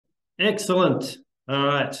Excellent. All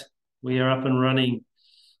right, we are up and running.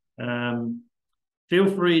 Feel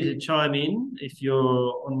free to chime in if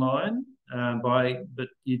you're online, but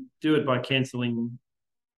you do it by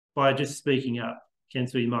just speaking up.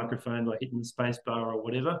 Cancel your microphone by hitting the space bar or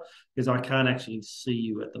whatever, because I can't actually see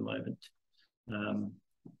you at the moment. I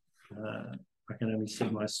can only see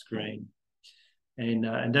my screen.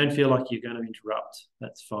 And don't feel like you're going to interrupt.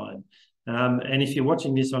 That's fine. And if you're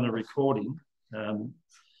watching this on a recording,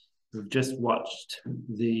 we've just watched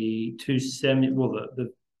the the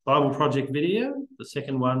Bible Project video, the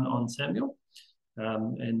second one on Samuel,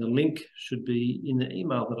 and the link should be in the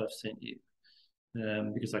email that I've sent you,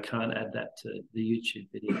 because I can't add that to the YouTube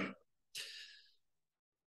video.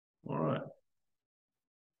 All right.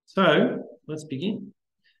 So let's begin.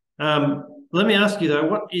 Let me ask you though,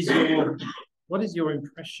 what is your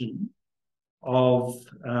impression of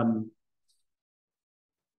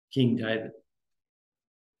King David?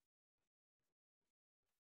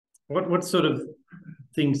 What sort of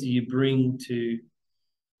things do you bring to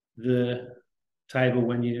the table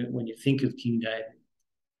when you think of King David?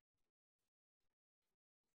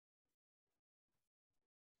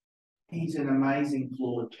 He's an amazing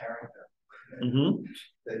flawed character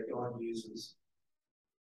that God uses.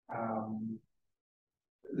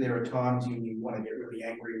 There are times when you want to get really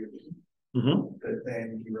angry with him, but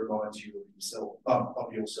then he reminds you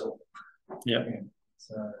of yourself. Yeah.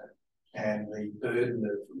 And the burden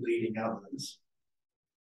of leading others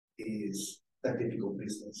is a difficult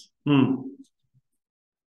business.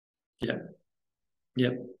 Yeah.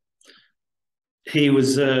 Yep. He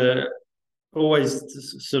was always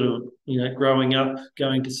sort of, growing up,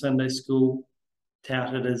 going to Sunday school,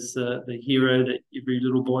 touted as the hero that every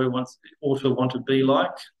little boy ought to want to be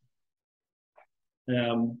like,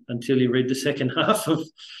 until you read the second half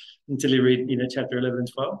until you read, chapter 11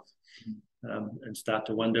 and 12, and start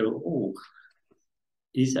to wonder, oh,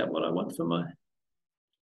 is that what I want for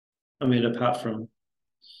apart from,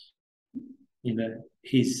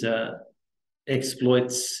 his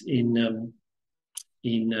exploits in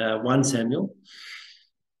 1 Samuel.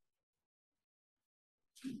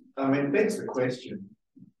 It begs the question,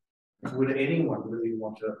 would anyone really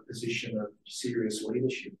want a position of serious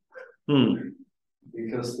leadership?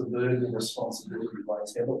 Because the burden of responsibility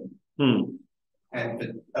weighs heavily.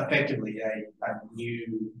 And effectively a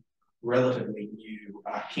relatively new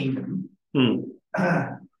kingdom,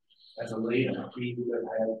 as a leader, he would have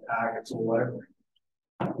had targets all over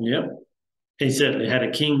him. Yep. He certainly had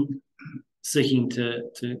a king seeking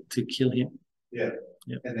to kill him. Yeah.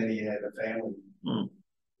 Yep. And then he had a family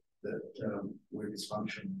that were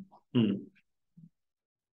dysfunctional.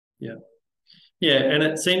 Yeah. Yeah, and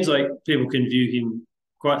it seems like people can view him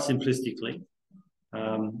quite simplistically,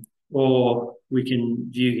 or we can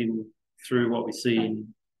view him through what we see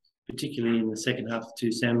particularly in the second half of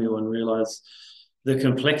 2 Samuel, and realise the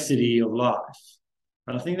complexity of life.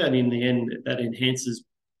 And I think that in the end, that enhances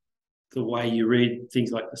the way you read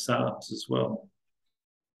things like the Psalms as well,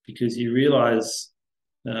 because you realise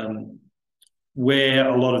where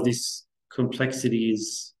a lot of this complexity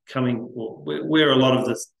is coming, or where a lot of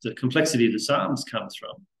the complexity of the Psalms comes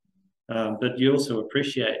from. But you also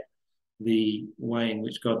appreciate the way in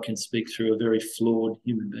which God can speak through a very flawed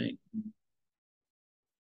human being.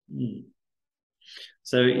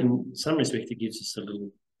 So in some respect, it gives us a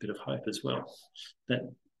little bit of hope as well, that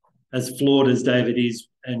as flawed as David is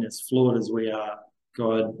and as flawed as we are,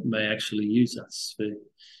 God may actually use us for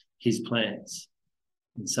his plans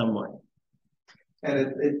in some way.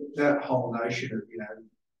 And that whole notion of,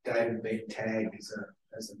 David being tagged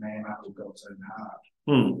as a man after God's own heart,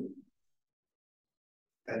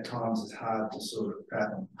 at times is hard to sort of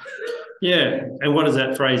fathom. Yeah, and what does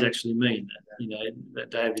that phrase actually mean? That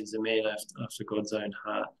David is a man after God's own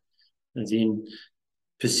heart, as in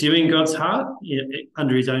pursuing God's heart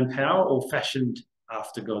under his own power, or fashioned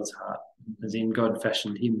after God's heart, as in God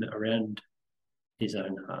fashioned him around his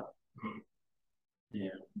own heart.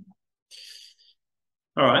 Yeah.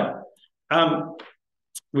 All right.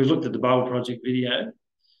 We've looked at the Bible Project video.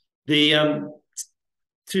 The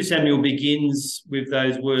 2 Samuel begins with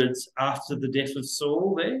those words, after the death of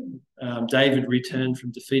Saul there. David returned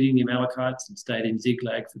from defeating the Amalekites and stayed in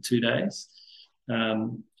Ziklag for 2 days.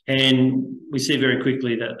 And we see very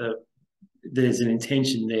quickly that there's an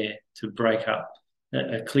intention there to break up,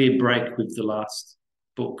 a clear break with the last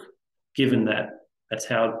book, given that that's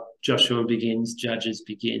how Joshua begins, Judges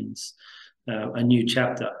begins, a new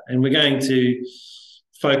chapter. And we're going to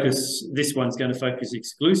this one's going to focus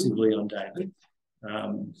exclusively on David,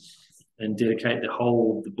 and dedicate the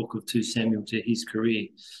whole of the book of 2 Samuel to his career,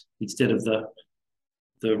 instead of the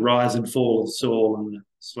rise and fall of Saul and the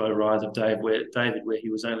slow rise of David, where he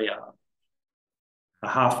was only a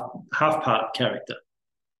half part character,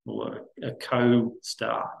 or a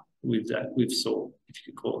co-star with Saul, if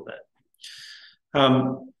you could call it that.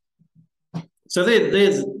 So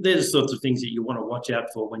there's the sorts of things that you want to watch out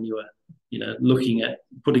for when you are, looking at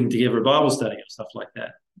putting together a Bible study and stuff like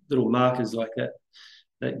that. Little markers like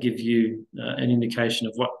that give you an indication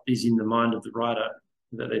of what is in the mind of the writer,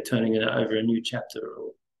 that they're turning it over a new chapter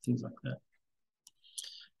or things like that.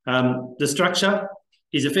 The structure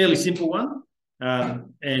is a fairly simple one,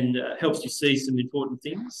 and helps you see some important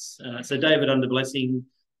things. So David under blessing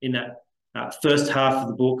in that first half of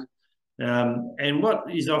the book, and what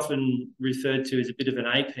is often referred to as a bit of an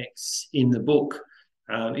apex in the book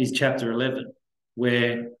is chapter 11,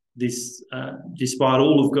 where this, despite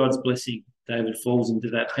all of God's blessing, David falls into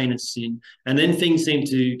that heinous sin, and then things seem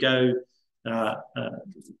to go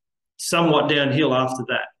somewhat downhill after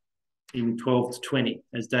that in 12 to 20,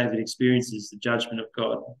 as David experiences the judgment of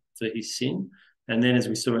God for his sin. And then, as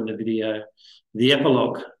we saw in the video, the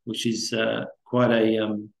epilogue, which is quite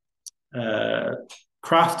a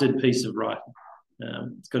crafted piece of writing.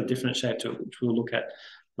 It's got a different shape to it, which we'll look at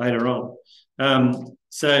later on.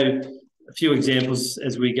 So a few examples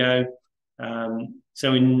as we go.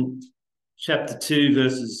 So in chapter 2,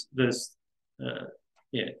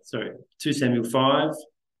 2 Samuel 5,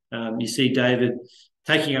 you see David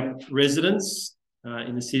taking up residence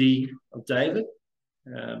in the city of David.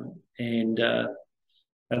 And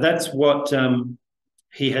that's what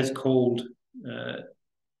he has called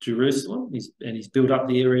Jerusalem, and he's built up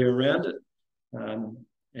the area around it, and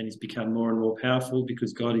he's become more and more powerful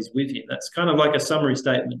because God is with him. That's kind of like a summary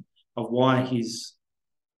statement of why his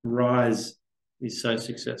rise is so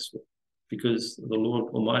successful, because the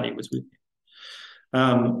Lord Almighty was with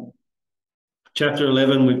him. Chapter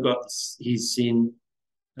 11, we've got his sin,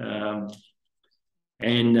 and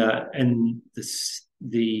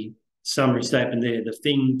the summary statement there, the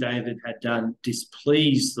thing David had done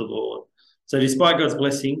displeased the Lord. So despite God's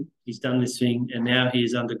blessing, he's done this thing, and now he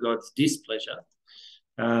is under God's displeasure.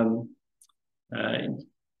 Part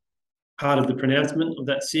of the pronouncement of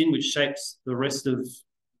that sin, which shapes the rest of,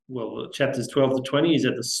 chapters 12 to 20, is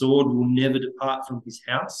that the sword will never depart from his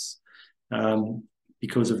house,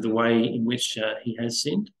 because of the way in which he has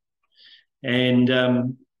sinned. And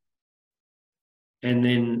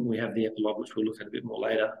then we have the epilogue, which we'll look at a bit more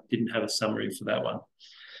later. Didn't have a summary for that one.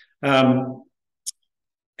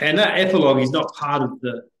 And that epilogue is not part of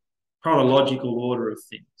the chronological order of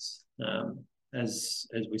things. As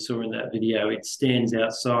we saw in that video, it stands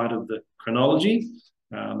outside of the chronology.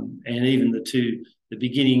 And even the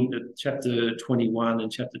beginning, chapter 21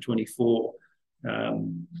 and chapter 24,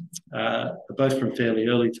 are both from fairly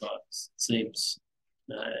early times, it seems.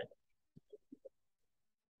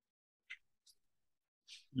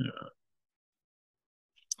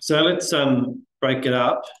 So let's break it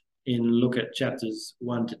up and look at chapters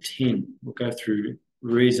 1 to 10. We'll go through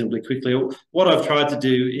reasonably quickly. What I've tried to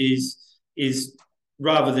do is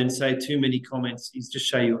rather than say too many comments, is just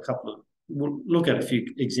show you we'll look at a few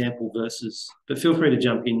example verses, but feel free to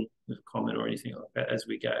jump in with a comment or anything like that as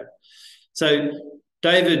we go. So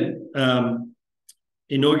David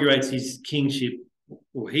inaugurates his kingship,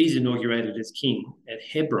 or he's inaugurated as king at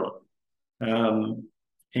Hebron.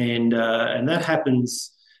 And that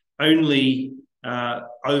happens only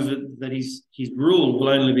over that his rule will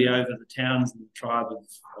only be over the towns and the tribe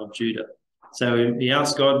of Judah. So he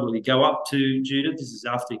asked God, will he go up to Judah? This is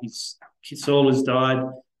after Saul has died.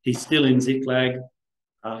 He's still in Ziklag,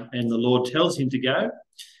 and the Lord tells him to go.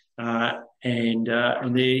 And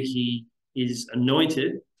there he is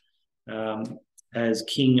anointed as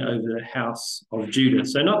king over the house of Judah.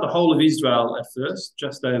 So not the whole of Israel at first,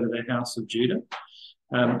 just over the house of Judah.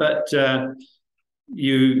 But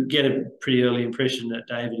you get a pretty early impression that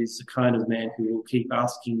David is the kind of man who will keep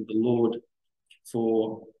asking the Lord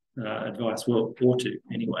for advice, or to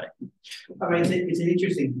anyway. I mean, it's an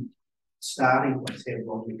interesting starting point,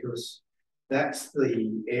 Hebron, because that's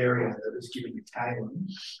the area that was given to Canaan,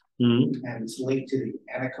 and it's linked to the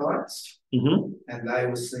Anakites, and they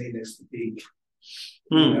were seen as the big,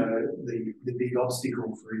 the big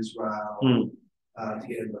obstacle for Israel to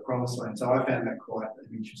get into the Promised Land. So I found that quite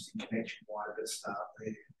an interesting connection. Why did it start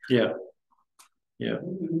there? Yeah. Yeah.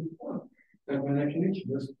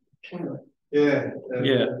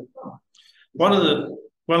 One of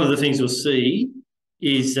the things we'll see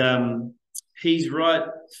is he's right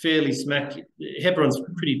fairly smack. Hebron's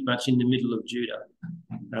pretty much in the middle of Judah.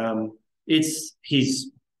 It's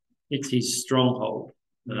his stronghold.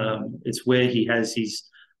 It's where he has his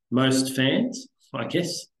most fans, I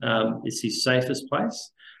guess. It's his safest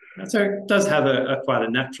place. So it does have a quite a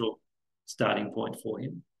natural starting point for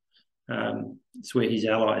him. It's where his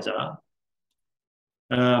allies are.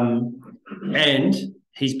 And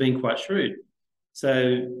he's been quite shrewd.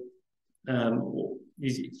 So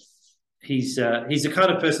he's the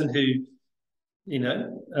kind of person who,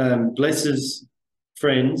 blesses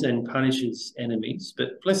friends and punishes enemies,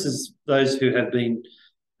 but blesses those who have been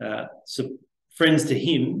friends to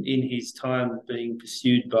him in his time being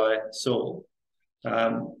pursued by Saul.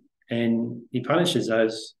 And he punishes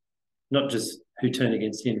those, not just who turn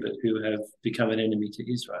against him, but who have become an enemy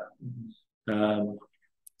to Israel.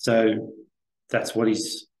 So that's what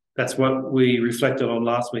we reflected on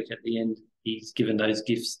last week at the end. He's given those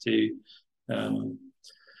gifts to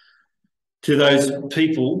those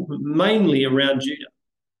people, mainly around Judah,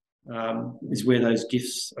 is where those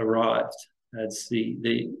gifts arrived as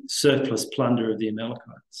the surplus plunder of the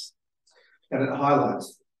Amalekites. And it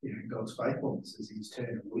highlights God's faithfulness as he's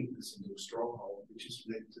turned a weakness into a stronghold, which has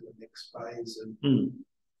led to the next phase of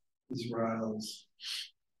Israel's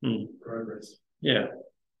progress. Yeah.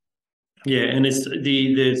 Yeah, and there's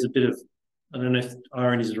a bit of, I don't know if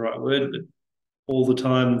irony is the right word, but all the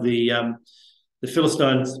time the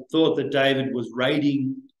Philistines thought that David was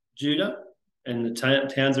raiding Judah and the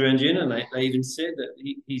towns around Judah, and they even said that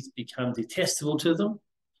he's become detestable to them,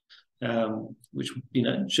 which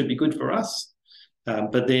should be good for us.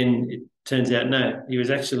 But then it turns out no, he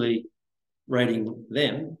was actually raiding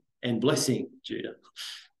them and blessing Judah.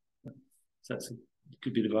 So that's a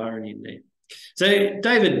good bit of irony in there. So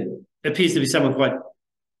David appears to be someone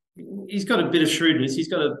he's got a bit of shrewdness, he's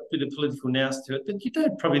got a bit of political nous to it, but you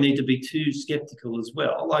don't probably need to be too sceptical as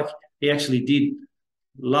well. Like, he actually did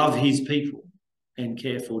love his people and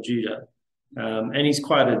care for Judah. And he's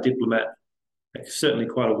quite a diplomat, certainly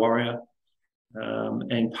quite a warrior.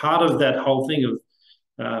 And part of that whole thing of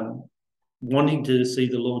wanting to see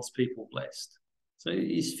the Lord's people blessed. So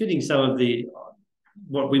he's fitting some of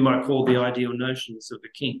what we might call the ideal notions of a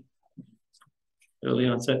king early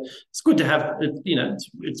on. So it's good to have,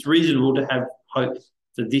 it's reasonable to have hope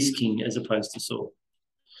for this king as opposed to Saul.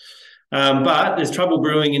 But there's trouble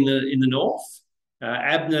brewing in the north.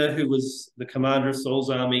 Abner, who was the commander of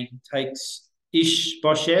Saul's army, takes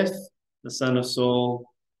Ishbosheth, the son of Saul,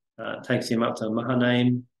 takes him up to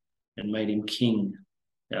Mahanaim and made him king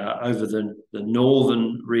over the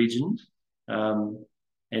northern region.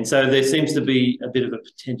 And so there seems to be a bit of a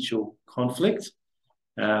potential conflict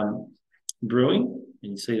brewing,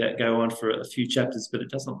 and you see that go on for a few chapters, but it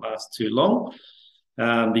doesn't last too long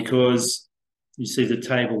because you see the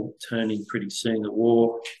table turning pretty soon. The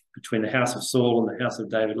war between the house of Saul and the house of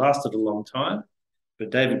David lasted a long time, but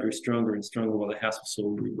David grew stronger and stronger while the house of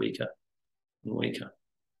Saul grew weaker and weaker.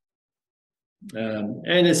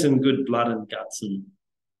 And there's some good blood and guts and,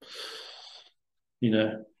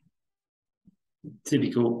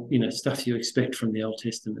 typical, stuff you expect from the Old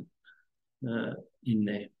Testament in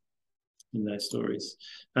there, in those stories.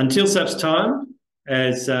 Until such time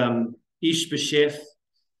as Ishbosheth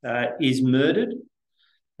is murdered,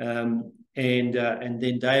 and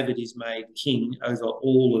then David is made king over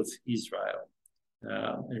all of Israel.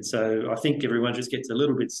 And so I think everyone just gets a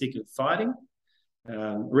little bit sick of fighting,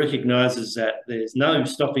 recognises that there's no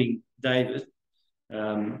stopping David,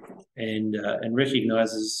 and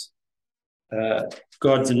recognises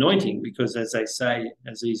God's anointing, because as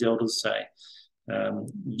these elders say,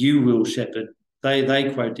 you will shepherd.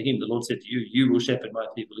 They quote to him, the Lord said to you, you will shepherd my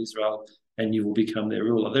people Israel, and you will become their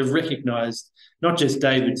ruler. They've recognised not just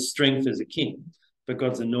David's strength as a king, but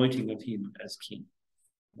God's anointing of him as king.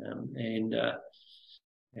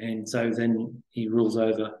 And so then he rules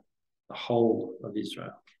over the whole of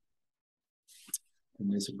Israel. And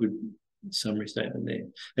there's a good summary statement there.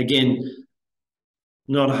 Again,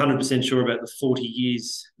 not 100% sure about the 40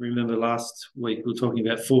 years. Remember last week we were talking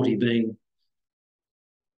about 40 being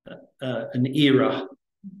an era,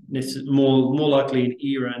 more likely an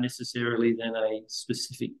era necessarily than a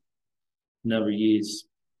specific number of years,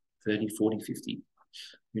 30, 40, 50,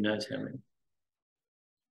 who knows how many.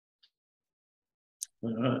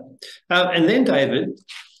 All right. And then David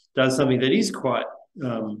does something that is quite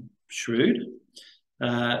shrewd.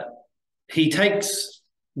 He takes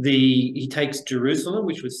Jerusalem,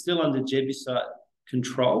 which was still under Jebusite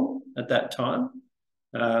control at that time,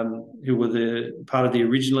 who were the part of the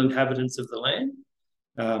original inhabitants of the land.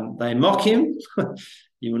 They mock him.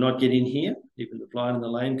 You will not get in here. Even the blind and the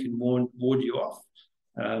lame can ward you off.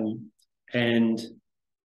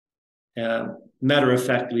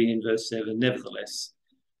 Matter-of-factly in verse 7, nevertheless,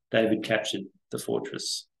 David captured the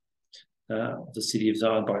fortress of the city of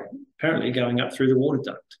Zion by apparently going up through the water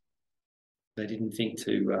duct. They didn't think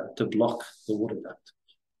to block the water duct.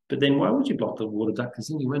 But then why would you block the water duct? Because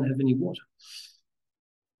then you won't have any water.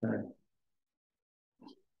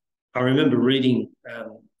 I remember reading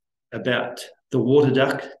about the water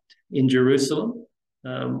duct in Jerusalem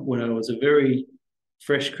when I was a very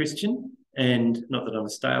fresh Christian, and not that I'm a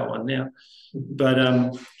stale one now,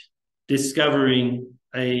 but discovering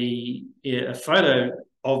a photo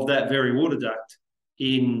of that very water duct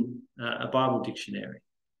in a Bible dictionary.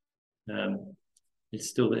 It's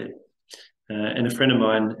still there. And a friend of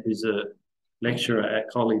mine who's a lecturer at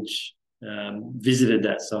college visited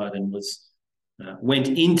that site and went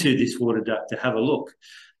into this water duct to have a look,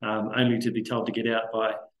 only to be told to get out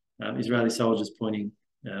by Israeli soldiers pointing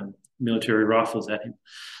military rifles at him.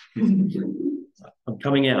 I'm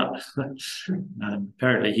coming out.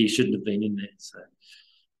 Apparently, he shouldn't have been in there. So,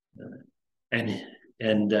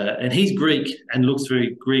 and he's Greek and looks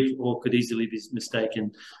very Greek, or could easily be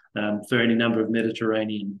mistaken for any number of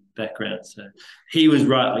Mediterranean backgrounds. So he was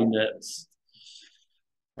rightly nervous.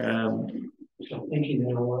 So I think in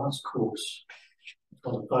our last course,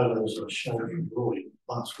 on the photos I showed from Roy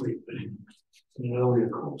last week, but in an earlier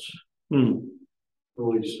course,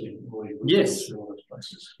 Roy's seen yes, all those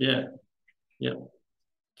places. Yeah.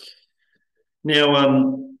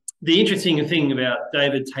 Now, the interesting thing about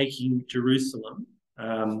David taking Jerusalem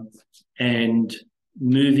and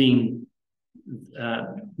moving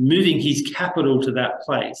his capital to that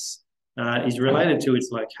place is related to its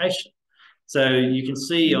location. So you can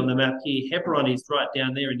see on the map here, Hebron is right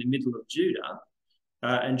down there in the middle of Judah,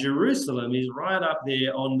 and Jerusalem is right up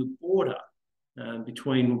there on the border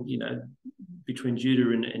between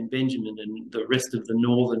Judah and Benjamin and the rest of the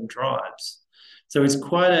northern tribes. So it's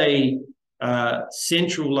quite a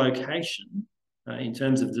central location in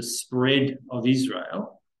terms of the spread of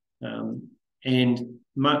Israel, and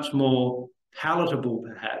much more palatable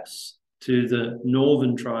perhaps to the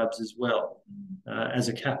northern tribes as well as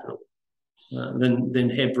a capital than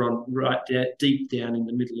Hebron, right deep down in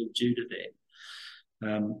the middle of Judah there.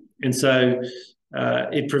 And so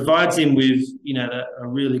it provides him with a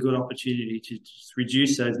really good opportunity to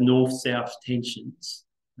reduce those north-south tensions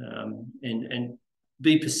and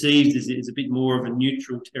be perceived as a bit more of a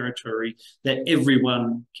neutral territory that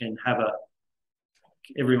everyone can own.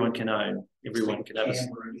 Everyone can have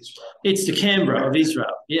it's the Canberra of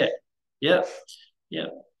Israel. Yeah.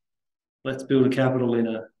 Let's build a capital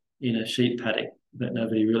in a sheep paddock that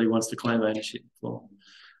nobody really wants to claim ownership for,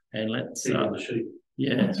 and let's even the sheep.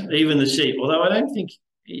 Yeah, even the sheep. Although I don't think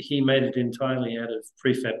he made it entirely out of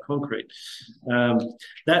prefab concrete.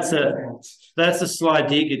 That's a sly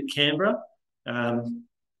dig at Canberra. And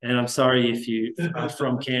I'm sorry if you are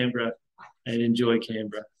from Canberra and enjoy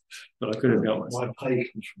Canberra, but I could have helped myself. My pay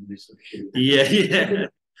comes from this. Yeah.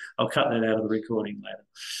 I'll cut that out of the recording later.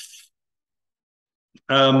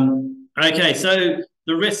 Okay, so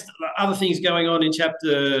the rest, other things going on in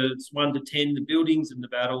chapters 1 to 10, the buildings and the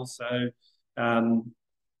battles. So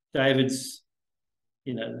David's,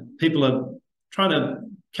 people are trying to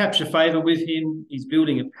capture favour with him. He's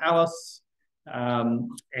building a palace, and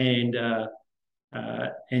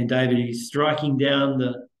David is striking down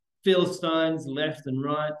the Philistines left and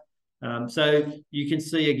right. So you can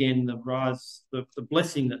see again the rise, the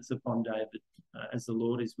blessing that's upon David as the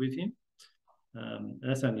Lord is with him.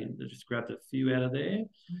 That's only, I just grabbed a few out of there.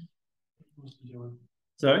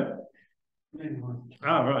 Sorry?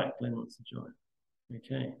 Oh, right. Glenn wants to join.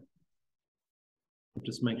 Okay. I'll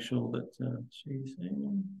just make sure that she's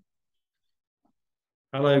in.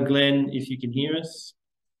 Hello, Glenn, if you can hear us.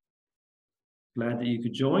 Glad that you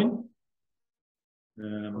could join.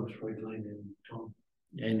 And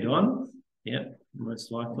Don. Yeah,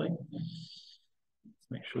 most likely. Let's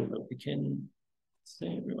make sure that we can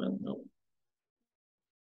see everyone. Oh.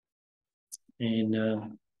 And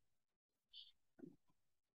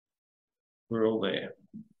we're all there.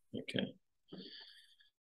 Okay.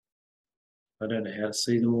 I don't know how to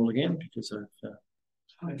see them all again because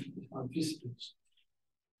I've visitors.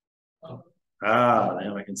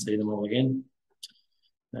 now I can see them all again.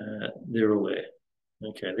 They're all there.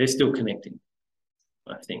 Okay, they're still connecting,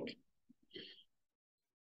 I think.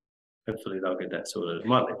 Hopefully they'll get that sorted. It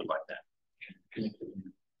might look like that.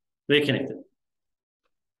 They're connected.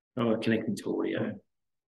 Oh, we're connecting to audio.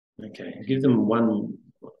 Okay, give them a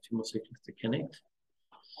few more seconds to connect.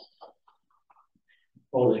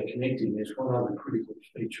 While they're connecting, there's one other critical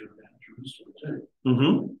feature about Jerusalem too.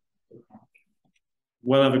 Mm-hmm.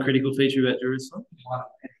 One other critical feature about Jerusalem?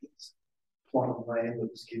 Plot of land that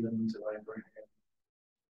was given to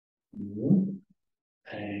Mm-hmm.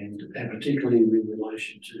 Abraham. And particularly in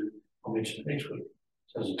relation to, I'll mention it next week.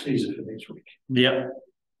 So as a teaser for next week. Yeah.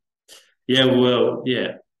 Yeah, well,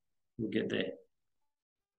 yeah. We'll get there.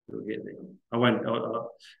 We'll get there. I won't.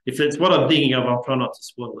 If it's what I'm thinking of, I'll try not to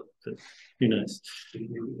spoil it. But who knows?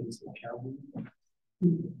 Significance of Calvary.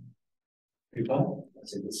 I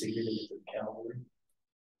said the significance of Calvary.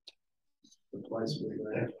 The place where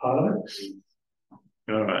that's part of it.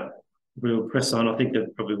 All right. We'll press on. I think they're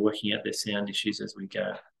probably working out their sound issues as we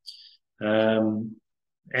go.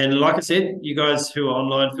 And like I said, you guys who are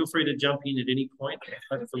online, feel free to jump in at any point.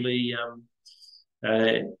 Hopefully,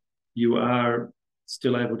 you are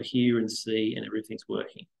still able to hear and see, and everything's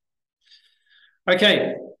working.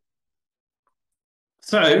 Okay.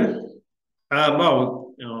 So,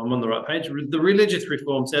 well, I'm on the right page. The religious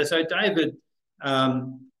reform. So David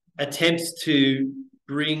attempts to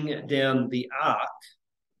bring down the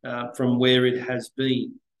ark from where it has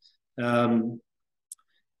been. And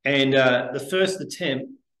the first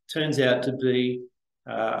attempt turns out to be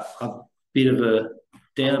a bit of a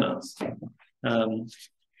downer. I've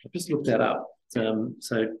just looked that up. So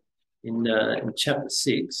in chapter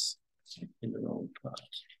 6, in the wrong part,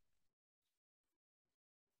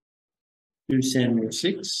 2 Samuel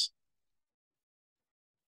 6.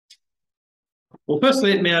 Well,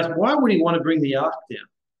 firstly, let me ask, why would he want to bring the ark down?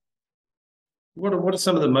 What are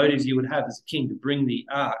some of the motives you would have as a king to bring the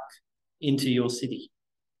ark into your city?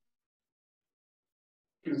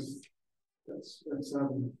 Because that's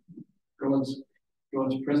God's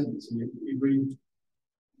presence, and you bring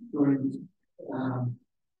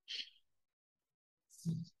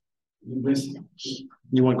blessing.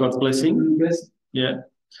 You want God's blessing? Yeah.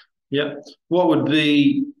 Yeah. What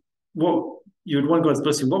you would want God's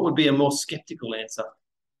blessing? What would be a more skeptical answer?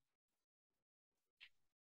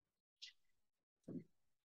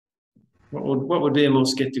 What would be a more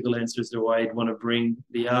skeptical answer as to why you'd want to bring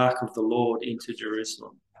the ark of the Lord into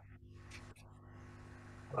Jerusalem?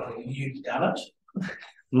 Well, you've done it.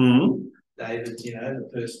 Mm-hmm. David, the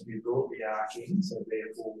person who brought the ark in, so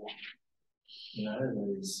therefore,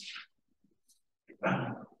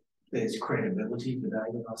 there's credibility for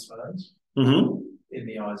David, I suppose, in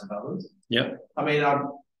the eyes of others. Yeah. I mean, I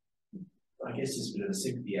guess it's a bit of a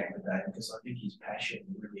sympathy act with David because I think his passion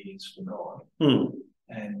really is for God.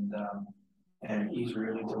 And he's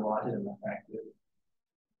really delighted in the fact that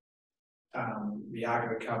the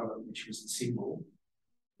Ark of the Covenant, which was the symbol,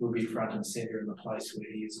 will be front and centre in the place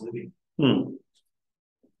where he is living.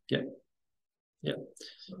 Yeah. Yeah.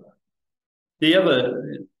 The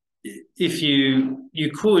other, if you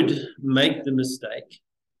could make the mistake,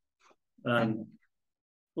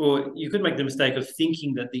 or you could make the mistake of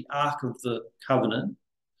thinking that the Ark of the Covenant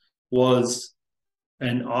was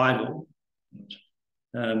an idol,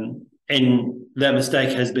 and that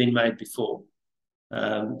mistake has been made before.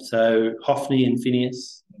 So Hophni and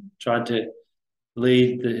Phinehas tried to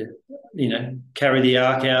carry the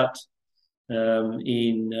ark out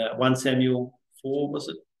in 1 Samuel 4, was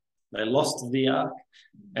it? They lost the ark,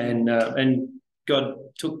 and God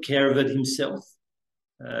took care of it himself,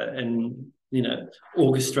 and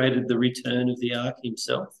orchestrated the return of the ark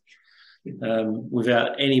himself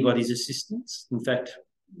without anybody's assistance. In fact,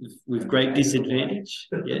 with great disadvantage.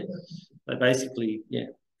 Yeah, they basically,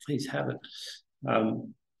 please have it.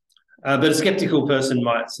 But a skeptical person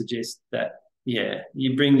might suggest that,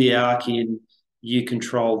 you bring the ark in, you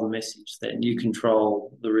control the message, then you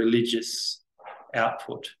control the religious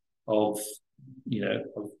output of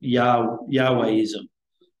Yahwehism,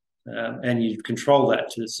 and you control that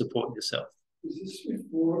to support yourself. Is this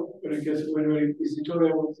before when it gets is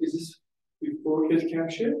this before it gets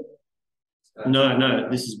captured? No,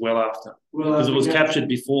 this is well after. Because it was captured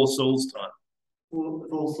before Saul's time.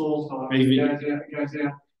 Before Saul's time. It goes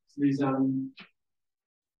out to these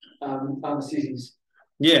other cities.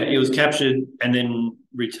 Yeah, it was captured and then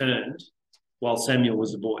returned while Samuel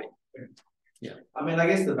was a boy. Yeah. I mean, I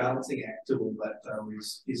guess the balancing act to all that, though,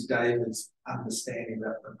 is David's understanding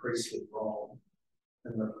that the priestly role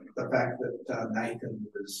and the fact that Nathan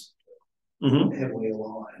was heavily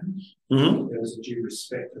aligned. There was a due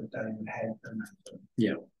respect that David had for Nathan.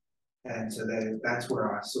 Yeah. And so that's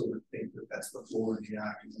where I sort of think that that's the flaw in the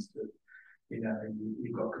argument that,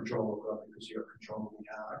 you've got control of God because you've got control of the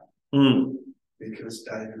ark. Because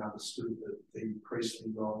David understood that the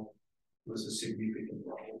priestly role was a significant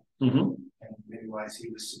role. And in many ways he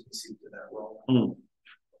was submissive to that role.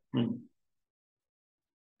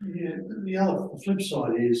 Yeah, the flip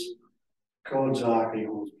side is God's ark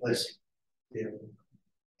equals blessing. Yeah.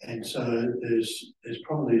 And so there's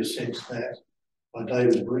probably a sense that by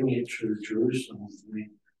David bringing it to Jerusalem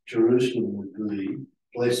would be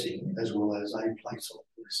blessing as well as a place of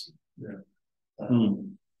blessing. Yeah.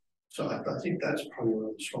 So I think that's probably one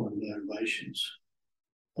of the stronger motivations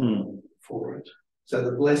for it. So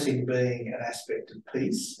the blessing being an aspect of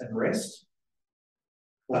peace and rest.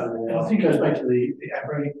 And I think it goes back to the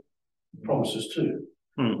Abrahamic promises too.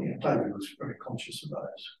 Yeah, David was very conscious of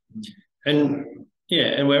those. And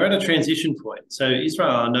we're at a transition point. So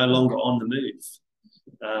Israel are no longer on the move.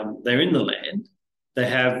 They're in the land. They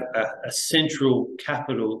have a central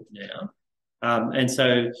capital now. And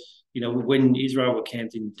so, when Israel were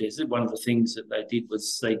camped in the desert, one of the things that they did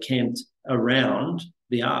was they camped around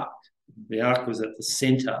the ark. The ark was at the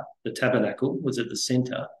center. The tabernacle was at the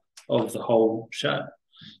center of the whole show.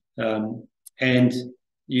 And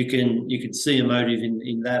you can see a motive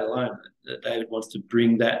in that alone, that David wants to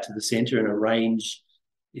bring that to the center and arrange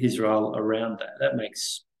Israel around that. That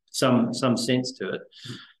makes some sense to it.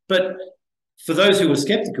 But for those who were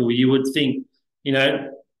skeptical, you would think,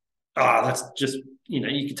 that's just,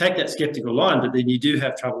 you can take that skeptical line, but then you do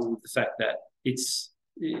have trouble with the fact that it's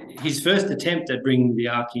his first attempt at bringing the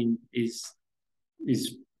ark in is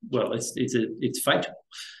fatal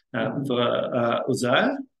for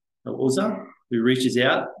Uzzah, who reaches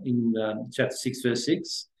out in chapter 6, verse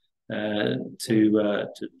 6, to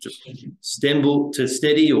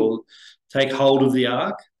steady or take hold of the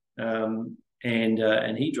ark,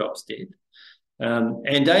 and he drops dead.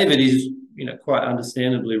 And David is, quite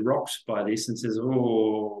understandably rocked by this and says,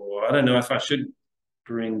 "Oh, I don't know if I should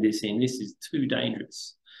bring this in. This is too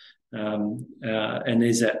dangerous." And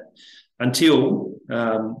there's that until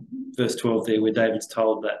verse 12 there, where David's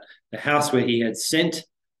told that the house where he had sent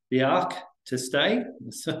the ark to stay,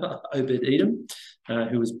 Obed-Edom,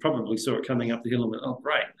 who probably saw it coming up the hill and went, "Oh,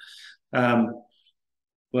 great."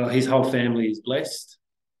 Well, his whole family is blessed.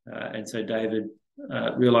 And so David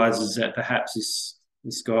realizes that perhaps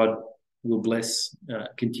this God will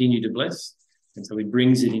continue to bless. And so he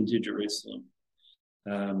brings it into Jerusalem,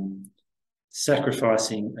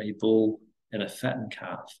 sacrificing a bull and a fattened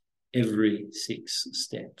calf every 6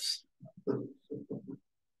 steps.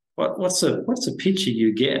 What's a picture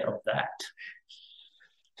you get of that?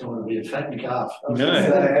 Don't want to be a fattened calf. No,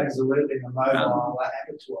 absolutely a mobile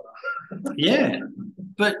abattoir. Yeah,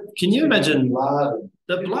 but can you imagine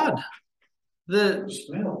the blood? The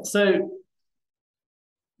smell. So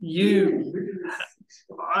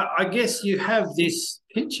I guess you have this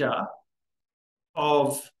picture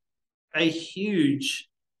of a huge,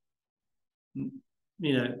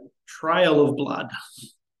 trail of blood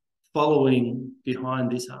following behind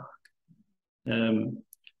this ark,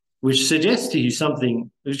 which suggests to you something,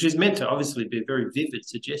 which is meant to obviously be a very vivid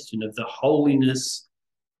suggestion of the holiness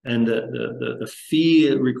and the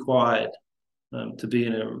fear required to be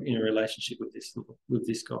in a relationship with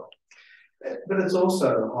this God. But it's also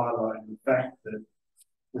highlighting the fact that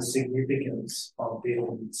the significance of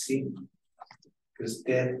dealing with sin, because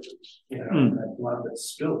death, that blood that's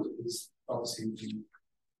spilled is obviously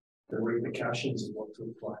the repercussions of what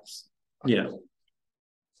took place.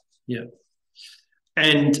 Yeah.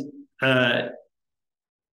 And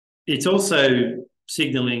it's also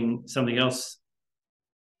signalling something else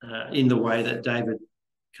in the way that David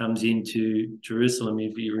comes into Jerusalem.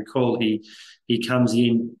 If you recall, he comes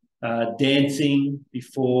in dancing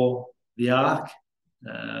before the ark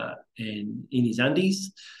and in his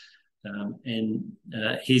undies. And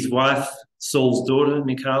his wife, Saul's daughter,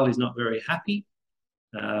 Michal, is not very happy.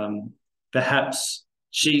 Perhaps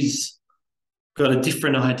she's got a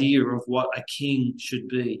different idea of what a king should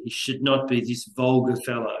be. He should not be this vulgar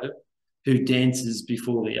fellow who dances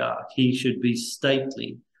before the ark. He should be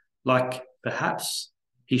stately, like perhaps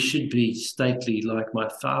he should be stately like my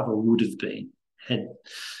father would have been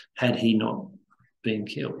had he not been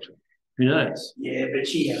killed. Who knows? Yeah, but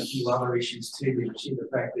she had a few other issues too, didn't she? The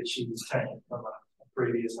fact that she was taken from a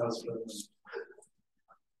previous husband.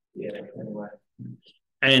 Yeah, anyway.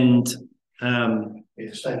 And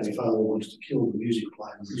the state of your father wants to kill the music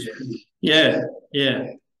players. Yeah.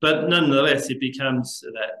 But nonetheless, it becomes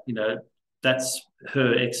that, that's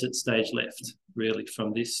her exit stage left, really,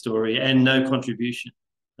 from this story, and no contribution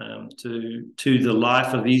to the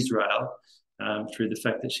life of Israel through the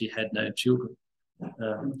fact that she had no children.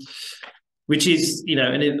 Which is,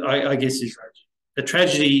 I guess is a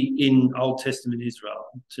tragedy in Old Testament Israel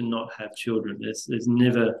to not have children. There's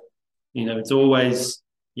never, it's always,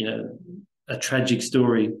 a tragic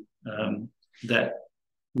story that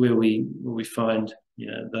where we find,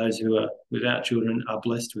 those who are without children are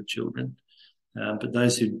blessed with children, but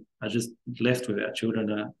those who are just left without children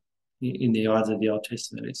are, in the eyes of the Old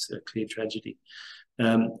Testament, it's a clear tragedy.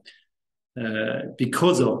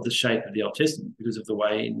 Because of the shape of the Old Testament, because of the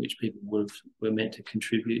way in which people were meant to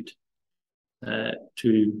contribute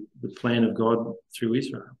to the plan of God through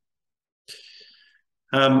Israel.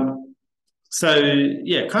 So,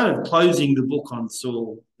 yeah, kind of closing the book on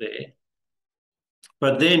Saul there,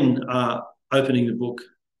 but then opening the book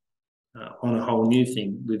on a whole new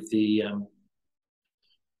thing with the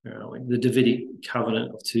Davidic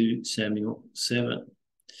covenant of 2 Samuel 7.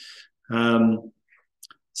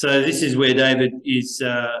 So this is where David is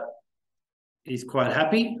quite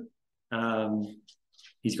happy.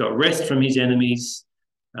 He's got rest from his enemies,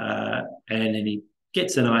 and then he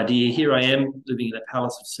gets an idea. Here I am living in a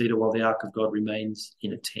palace of cedar while the ark of God remains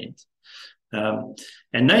in a tent.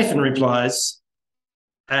 And Nathan replies,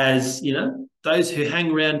 as you know, those who hang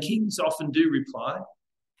around kings often do reply,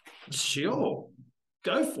 sure,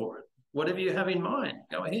 go for it. Whatever you have in mind,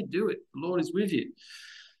 go ahead, do it. The Lord is with you.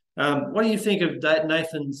 What do you think of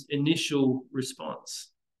Nathan's initial response?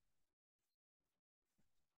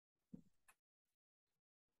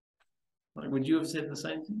 Would you have said the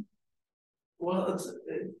same thing? Well,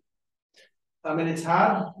 I mean, it's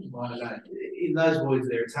hard. I don't know. In those words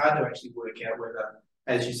there, it's hard to actually work out whether,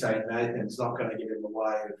 as you say, Nathan's not going to get in the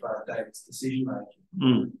way of David's decision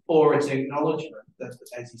making, or it's acknowledgement that,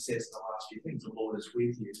 as he says in the last few things, the Lord is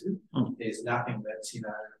with you. There's nothing that's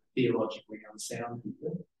theologically unsound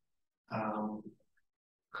here.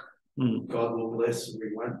 God will bless, or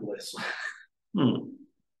He won't bless.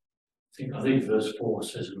 I think verse 4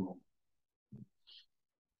 says it all.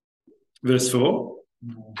 Verse 4.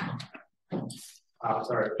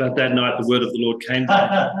 Sorry. But that night the word of the Lord came to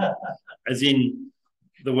him. As in,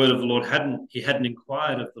 the word of the Lord he hadn't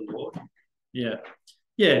inquired of the Lord. Yeah.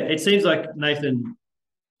 Yeah, it seems like Nathan,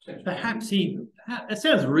 it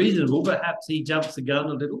sounds reasonable, but perhaps he jumps the gun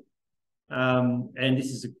a little. And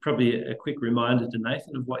this is probably a quick reminder to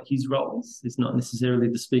Nathan of what his role is. It's not necessarily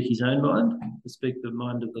to speak his own mind, to speak the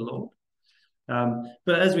mind of the Lord.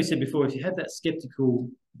 But as we said before, if you had that skeptical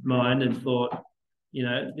mind and thought,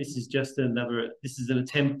 this is an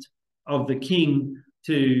attempt of the king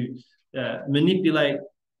to manipulate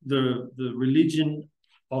the religion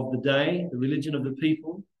of the day, the religion of the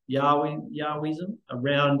people, Yahwism,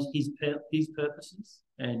 around his purposes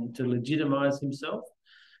and to legitimize himself,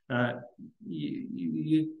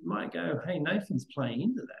 you might go, hey, Nathan's playing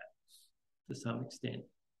into that to some extent.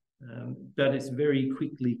 But it's very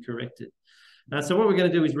quickly corrected. So what we're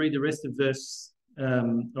going to do is read the rest of verse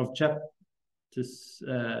of chapter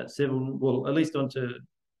 7, well, at least onto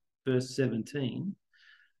verse 17.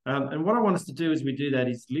 And what I want us to do as we do that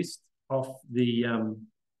is list off the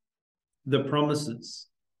promises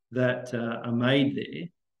that are made there,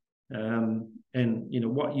 and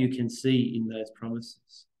what you can see in those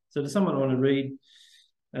promises. So does someone want to read?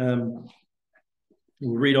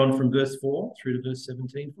 We'll read on from verse 4 through to verse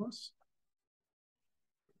 17 for us.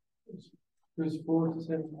 Verse 4 to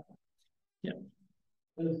 7. Yep.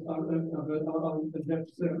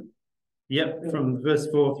 Yep, from verse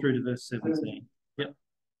 4 through to verse 17. Yep.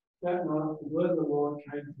 That night the word of the Lord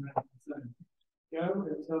came to me saying, go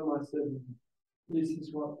and tell my servant, this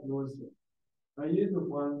is what the Lord said. Are you the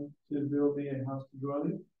one to build me a house to dwell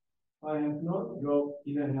in? I have not dwelt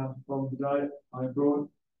in a house from the day I brought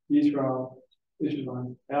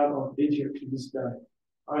Israelites out of Egypt to this day.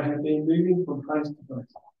 I have been moving from place to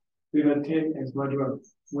place, with a tent as my dwelling.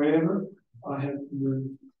 Wherever I have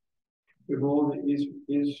moved, with all the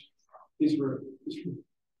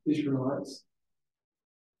Israelites,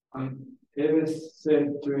 I ever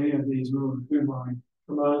said to any of these men whom I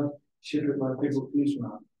command shepherd my people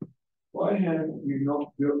Israel, why have you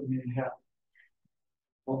not built me a house?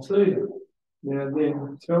 I'll tell you. Now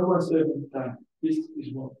then, tell my servant that this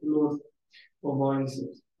is what the Lord Almighty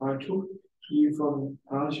says. I took you from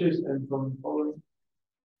pastures and from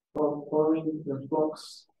following the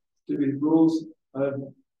flocks to be rulers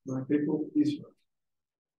over my people Israel.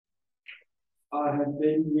 I have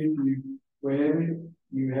been with you wherever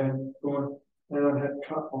you have gone, and I have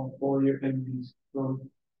cut off all your enemies from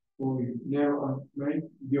for you. Now I make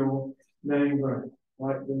your name great,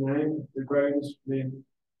 like the name of the greatest men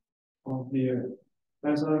of the earth.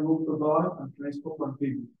 As I will provide a place for my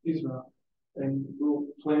people Israel, and will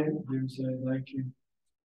plant them so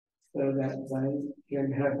that they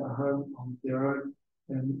can have a home of their own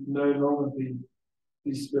and no longer be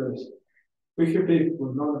dispersed. Wicked people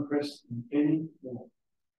will not oppress them any more,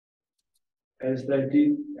 as they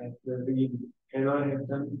did at the beginning, and I have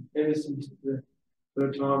done ever since the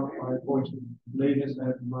time I appointed leaders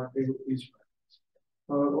over my people Israel.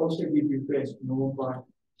 I will also give you rest from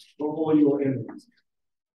all your enemies.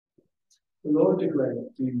 The Lord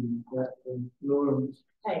declared to you that the Lord will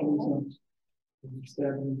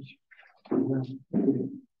establish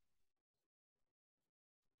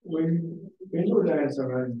when when your days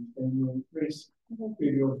are over and you rest with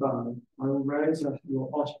your father, I will raise up your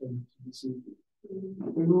offspring to the city.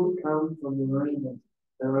 We will come from the rainbow,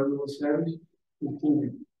 and I will establish his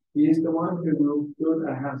kingdom. He is the one who will build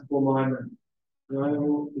a house for my name, and I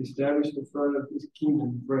will establish the throne of his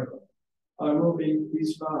kingdom forever. I will be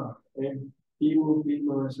his father, and he will be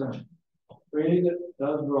my son. For any that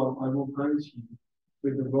does wrong, I will punish him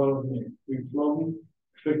with the rod of men, with flogging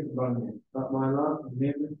inflicted by men. But my love will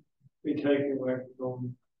never be taken away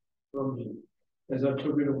from him, as I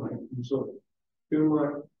took it away from Saul, whom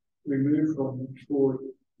I removed from before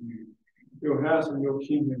you. Your house and your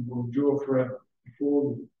kingdom will endure forever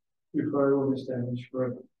before you, which I will establish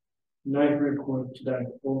forever. Neighbouring point today,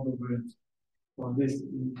 all the words on this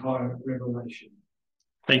entire revelation.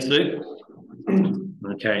 Thanks, Luke.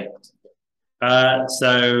 Okay.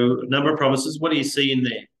 So, number of promises. What do you see in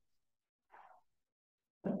there?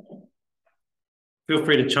 Feel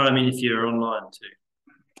free to chime in if you're online too.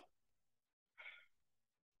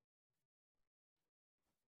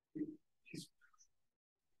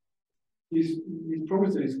 He's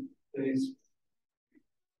promised these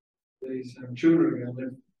children are going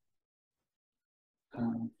to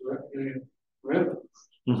live forever.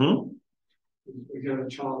 Mm-hmm. We got a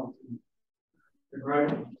child, a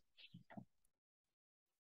great.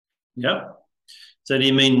 Yeah. So do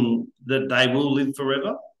you mean that they will live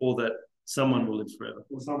forever, or that someone will live forever?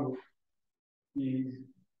 Well, some he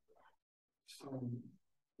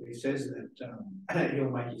says that he'll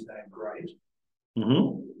make his name great.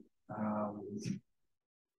 Mm-hmm.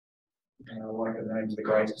 Like the name's the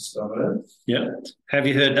greatest on earth. Yeah. Have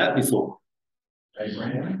you heard that before?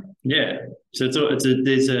 Abraham. Yeah. So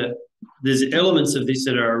there's elements of this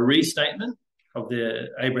that are a restatement of the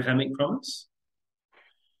Abrahamic promise.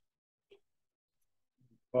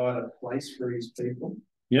 Provide a place for his people.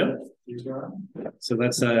 Yeah. Israel. So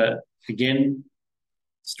that's again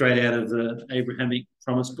straight out of the Abrahamic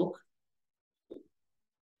promise book,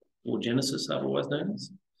 or Genesis, otherwise known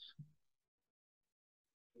as.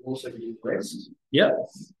 Also give rest. Yeah.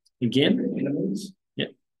 Again. Enemies. Yeah.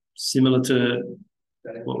 Similar to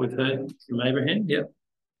what we've heard from Abraham. Yeah.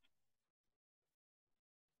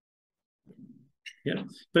 Yeah.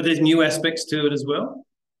 But there's new aspects to it as well.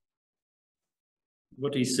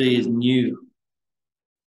 What do you see as new?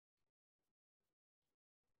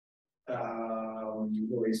 Well,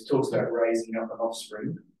 he talks about raising up an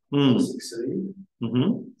offspring to succeed.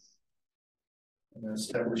 Mm-hmm. And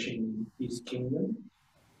establishing his kingdom.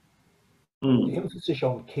 The emphasis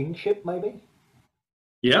on kingship, maybe?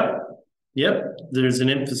 Yeah. Yep. There's an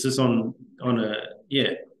emphasis on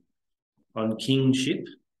kingship,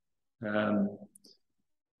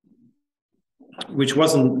 which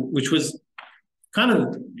was kind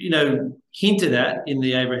of hinted at in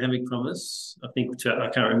the Abrahamic promise. I think I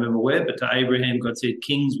can't remember where, but to Abraham God said,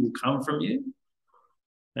 "Kings will come from you,"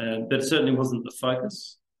 but it certainly wasn't the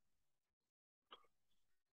focus.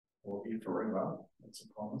 Or be forever. That's a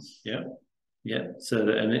promise. Yeah. Yeah. So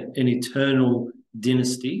an eternal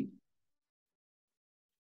dynasty.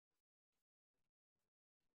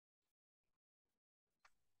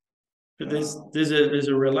 But there's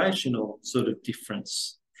a relational sort of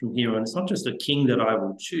difference from here on. It's not just a king that I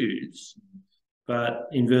will choose, but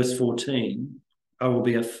in verse 14, I will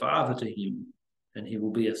be a father to him, and he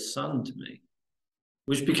will be a son to me,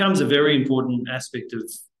 which becomes a very important aspect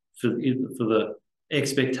for the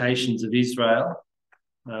expectations of Israel.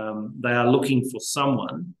 They are looking for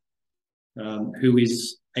someone who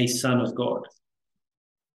is a son of God.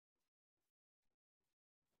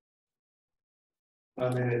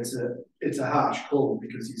 I mean, it's a harsh call,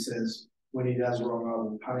 because he says, when he does wrong, I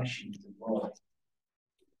will punish him with the rod.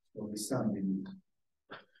 Well, his son didn't.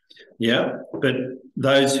 Yeah, but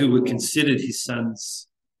those who were considered his sons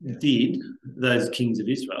did. Those kings of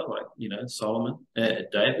Israel, like Solomon,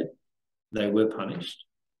 David, they were punished.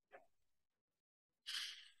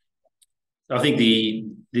 I think the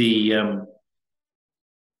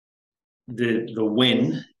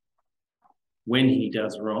when he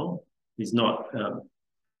does wrong is not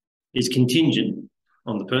is contingent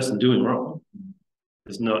on the person doing wrong.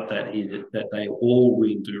 It's not that they all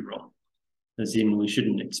will do wrong. As in, we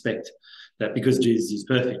shouldn't expect that because Jesus is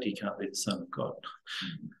perfect, he can't be the Son of God.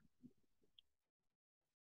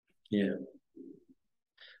 Yeah,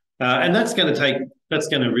 and that's going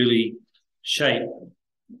to really shape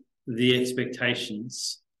the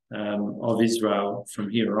expectations of Israel from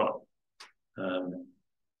here on,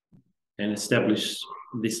 and establish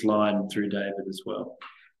this line through David as well.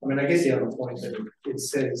 I mean, I guess the other point that it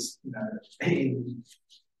says, I think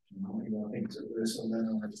it's a verse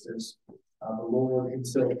 11, where it says, the Lord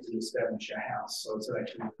himself will establish a house. So it's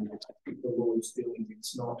actually the the Lord's doing.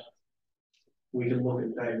 It's not, we can look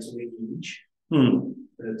at David's lineage,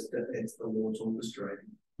 but it's the Lord's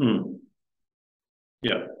orchestrating.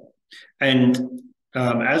 Yeah. And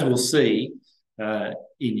as we'll see, in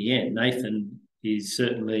the end, Nathan is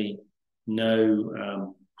certainly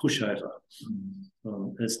no pushover.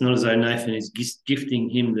 It's not as though Nathan is gifting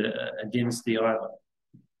him against the either.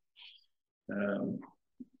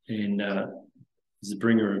 And is a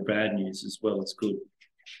bringer of bad news as well as good.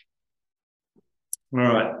 All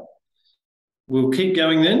right. We'll keep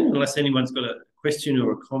going then, unless anyone's got a question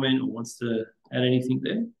or a comment or wants to add anything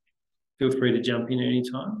there. Feel free to jump in at any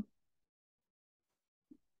time.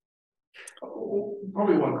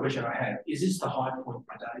 Probably one question I have, is this the high point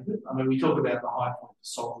for David? I mean, we talk about the high point for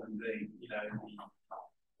Solomon being,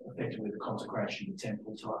 effectively the consecration of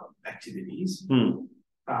temple type activities.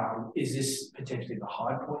 Is this potentially the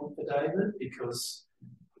high point for David? Because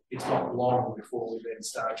it's not long before we then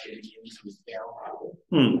start getting into his downfall.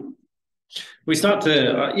 We start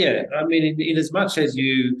to, I mean, in as much as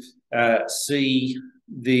you see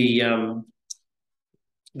that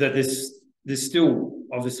there's still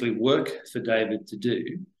obviously work for David to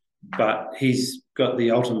do, but he's got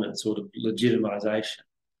the ultimate sort of legitimization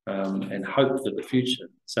and hope for the future.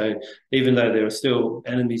 So even though there are still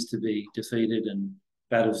enemies to be defeated and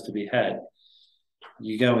battles to be had,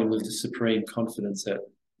 you go in with the supreme confidence that,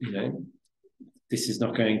 this is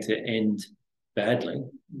not going to end badly.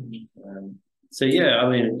 So yeah, I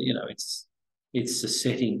mean, it's a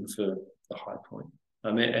setting for the high point.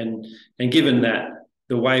 I mean, and given that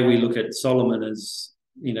the way we look at Solomon as,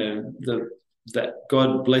 that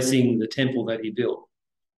God blessing the temple that he built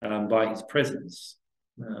by his presence,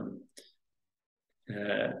 and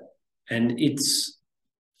it's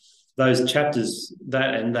those chapters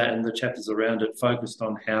and the chapters around it focused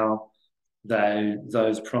on how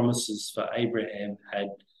those promises for Abraham had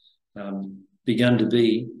begun to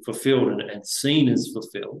be fulfilled and seen as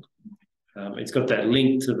fulfilled. It's got that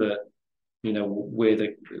link to the, where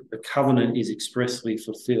the covenant is expressly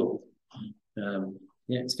fulfilled.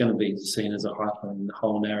 It's going to be seen as a high point in the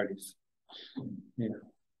whole narrative. Yeah.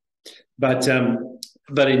 But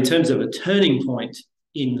in terms of a turning point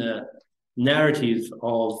in the narrative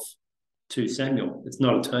of 2 Samuel, it's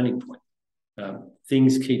not a turning point.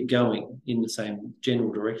 Things keep going in the same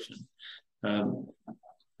general direction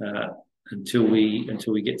until we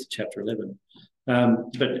get to chapter 11.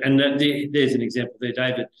 There's an example there.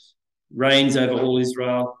 David reigns over all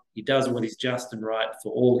Israel. He does what is just and right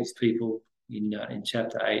for all his people in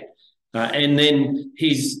chapter 8. And then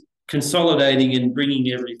he's consolidating and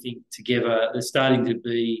bringing everything together. There's starting to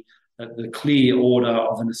be the clear order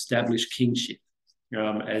of an established kingship.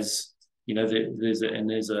 There's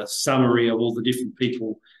a summary of all the different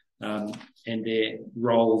people and their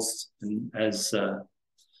roles and as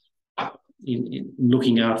in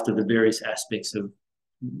looking after the various aspects of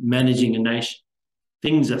managing a nation.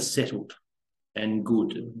 Things are settled and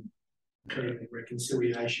good.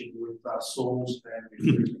 Reconciliation with Saul's family,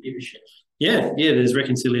 Mephibosheth. Yeah, there's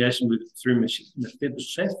reconciliation through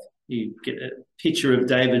Mephibosheth. You get a picture of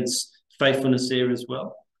David's faithfulness there as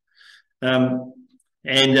well.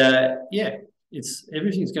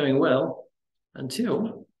 Everything's going well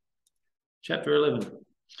until chapter 11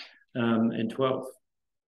 and 12.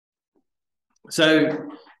 So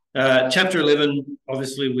chapter 11,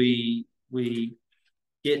 obviously we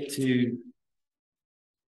get to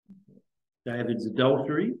David's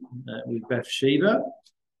adultery with Bathsheba,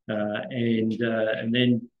 and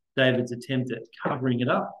then David's attempt at covering it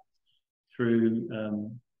up through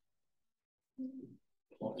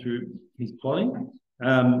his plotting. We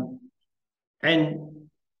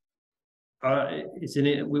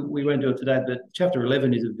won't do it today, but chapter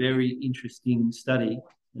 11 is a very interesting study,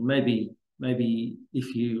 and maybe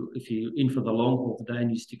if you're in for the long haul today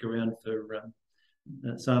and you stick around for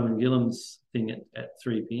Simon Gillam's thing at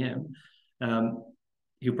 3 p.m.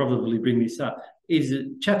 He'll probably bring this up.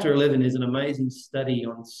 Chapter 11 is an amazing study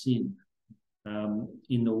on sin,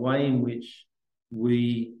 in the way in which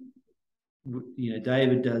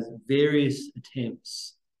David does various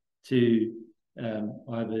attempts to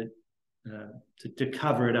either to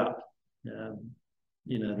cover it up.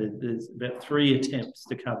 There's about 3 attempts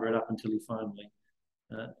to cover it up until he finally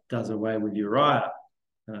does away with Uriah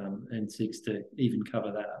and seeks to even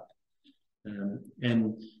cover that up.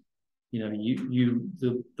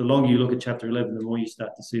 The longer you look at chapter 11, the more you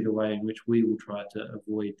start to see the way in which we will try to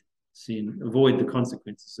avoid sin, avoid the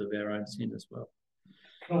consequences of our own sin as well.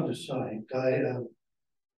 Can I just say,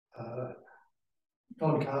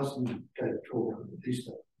 Don Carson gave a talk on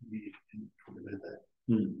Easter, and talked about that.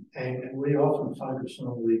 And we often focus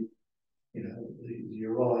on the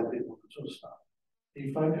Uriah bit on the sort of stuff.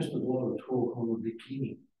 He focused a lot of the talk on the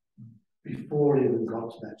beginning before it even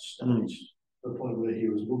got to that stage, the point where he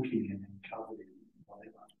was looking and then covered it,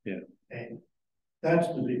 whatever. Yeah. And that's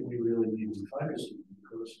the bit we really need to focus on,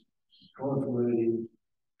 because God's word in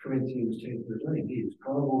Corinthians 10:13 is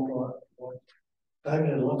God will provide. David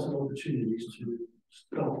had lots of opportunities to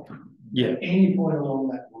stop at any point along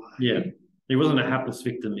that way. Yeah. He wasn't a hapless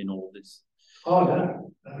victim in all of this. Oh,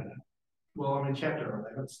 no. Well, I mean, chapter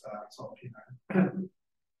 11 starts off, you know,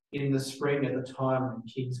 in the spring at the time when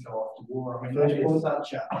kings go off to war. I mean, it's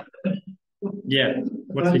such a... Yeah.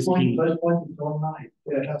 What's his king? First point that John made,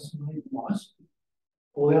 was,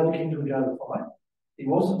 all the other kings would go to fight. He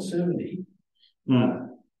wasn't 70.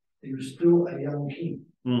 He was still a young king.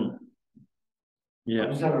 Yeah. I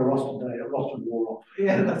just have a roster day, a roster war off.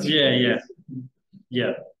 Yeah, that's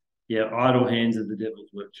Yeah. Idle hands at the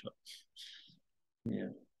devil's workshop.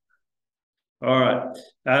 Yeah. All right.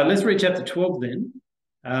 Let's read chapter 12 then,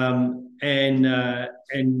 and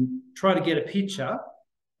try to get a picture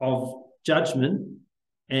of judgment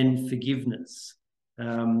and forgiveness.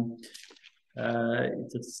 It's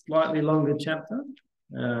a slightly longer chapter.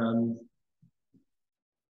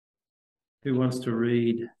 Who wants to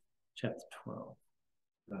read chapter 12?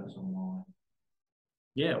 Those online.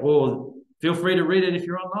 Yeah, or feel free to read it if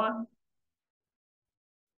you're online.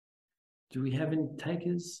 Do we have any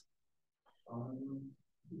takers?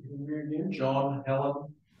 John,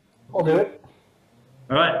 Helen. I'll do it.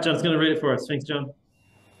 All right, John's going to read it for us. Thanks, John.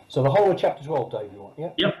 So the whole of chapter 12, Dave, you want,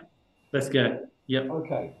 yeah? Yep. Let's go. Yep.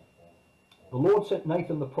 Okay. The Lord sent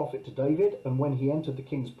Nathan the prophet to David, and when he entered the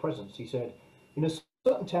king's presence, he said, "In a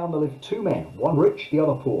certain town there lived two men, one rich, the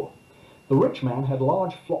other poor. The rich man had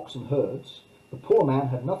large flocks and herds. The poor man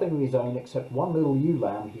had nothing of his own except one little ewe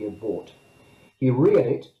lamb he had bought. He reared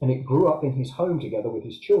it, and it grew up in his home together with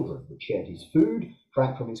his children. It shared his food,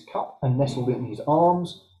 drank from his cup, and nestled in his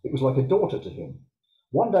arms. It was like a daughter to him.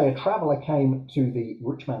 One day a traveller came to the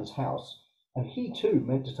rich man's house, and he too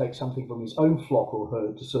meant to take something from his own flock or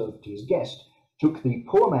herd to serve to his guest, took the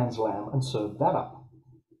poor man's lamb and served that up.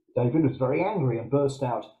 David was very angry and burst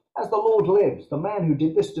out, 'As the Lord lives, the man who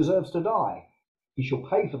did this deserves to die. He shall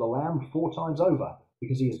pay for the lamb 4 times over,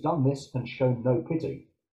 because he has done this and shown no pity.'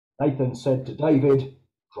 Nathan said to David,"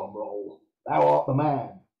 drum roll, "Thou art the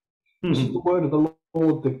man. This is the word of the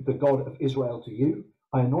Lord, the God of Israel, to you.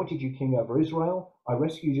 I anointed you king over Israel. I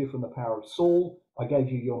rescued you from the power of Saul. I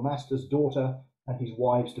gave you your master's daughter and his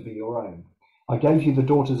wives to be your own. I gave you the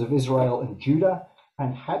daughters of Israel and Judah,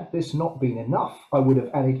 and had this not been enough, I would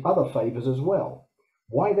have added other favors as well.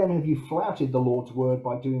 Why then have you flouted the Lord's word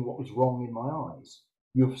by doing what was wrong in my eyes?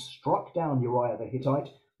 You have struck down Uriah the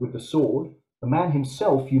Hittite with the sword. The man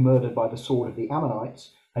himself you murdered by the sword of the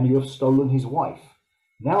Ammonites, and you have stolen his wife.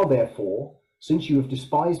 Now therefore, since you have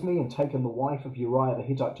despised me and taken the wife of Uriah the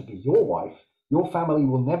Hittite to be your wife, your family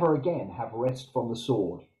will never again have rest from the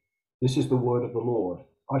sword. This is the word of the Lord.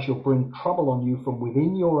 I shall bring trouble on you from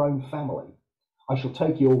within your own family. I shall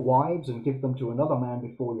take your wives and give them to another man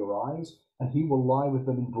before your eyes, and he will lie with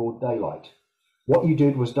them in broad daylight. What you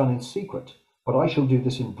did was done in secret, but I shall do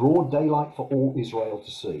this in broad daylight for all Israel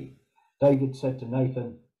to see." David said to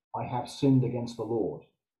Nathan, "I have sinned against the Lord."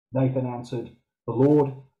 Nathan answered, "The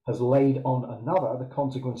Lord has laid on another the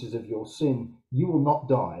consequences of your sin. You will not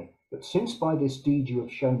die, but since by this deed you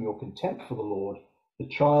have shown your contempt for the Lord, the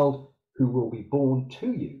child who will be born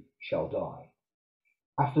to you shall die."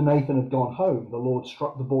 After Nathan had gone home, the Lord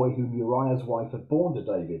struck the boy whom Uriah's wife had borne to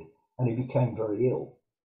David, and he became very ill.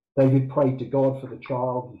 David prayed to God for the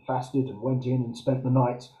child. He fasted and went in and spent the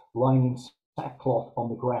nights lying in sackcloth on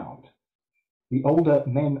the ground. The older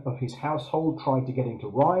men of his household tried to get him to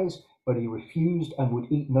rise, but he refused and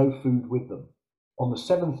would eat no food with them. On the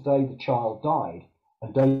 7th day the child died,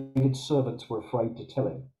 and David's servants were afraid to tell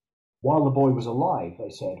him. While the boy was alive, they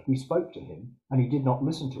said, "We spoke to him, and he did not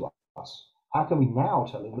listen to us. How can we now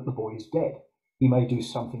tell him that the boy is dead? He may do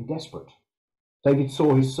something desperate." David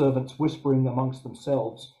saw his servants whispering amongst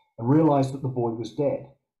themselves and realized that the boy was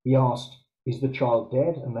dead. He asked, "Is the child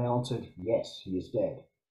dead?" And they answered, "Yes, he is dead."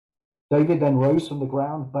 David then rose from the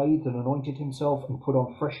ground, bathed and anointed himself, and put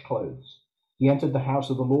on fresh clothes. He entered the house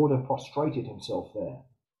of the Lord and prostrated himself there.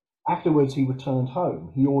 Afterwards he returned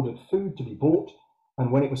home. He ordered food to be bought,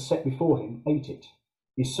 and when it was set before him, ate it.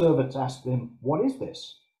 His servants asked him, "What is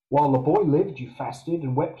this? While the boy lived, you fasted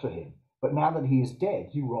and wept for him, but now that he is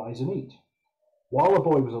dead, you rise and eat." "While the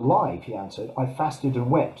boy was alive," he answered, "I fasted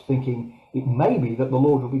and wept, thinking, it may be that the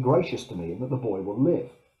Lord will be gracious to me and that the boy will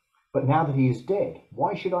live. But now that he is dead,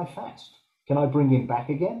 why should I fast? Can I bring him back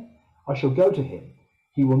again? I shall go to him.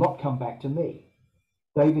 He will not come back to me."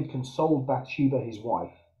 David consoled Bathsheba his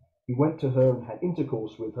wife. He went to her and had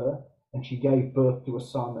intercourse with her, and she gave birth to a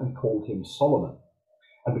son and called him Solomon.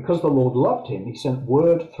 And because the Lord loved him, he sent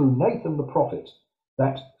word through Nathan the prophet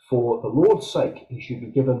that for the Lord's sake he should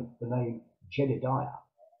be given the name Jedediah.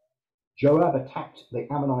 Joab attacked the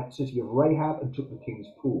Ammonite city of Rahab and took the king's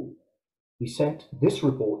pool. He sent this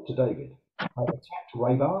report to David: I have attacked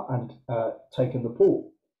Rabbah and taken the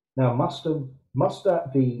pool. Now muster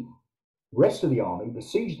the rest of the army,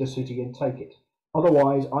 besiege the city and take it.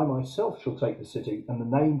 Otherwise I myself shall take the city, and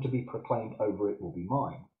the name to be proclaimed over it will be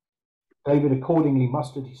mine. David accordingly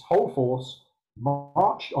mustered his whole force,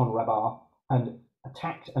 marched on Rabbah, and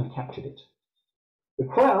attacked and captured it. The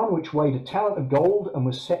crown, which weighed a talent of gold and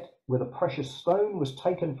was set with a precious stone, was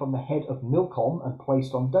taken from the head of Milcom and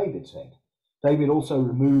placed on David's head. David also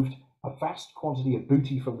removed a vast quantity of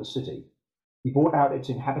booty from the city. He brought out its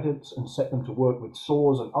inhabitants and set them to work with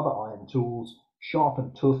saws and other iron tools, sharp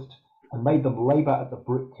and toothed, and made them labour at the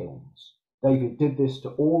brick kilns. David did this to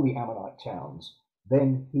all the Ammonite towns.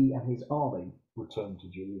 Then he and his army returned to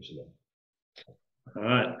Jerusalem. All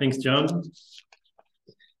right, thanks, John.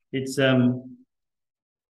 It's so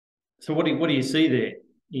what do you see there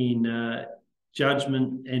in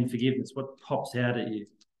judgment and forgiveness? What pops out at you?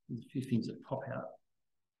 There's a few things that pop out.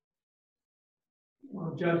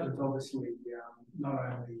 Well, judgment obviously not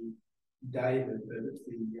only David, but it's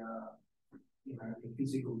the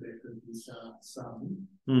physical death of his son.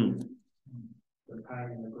 The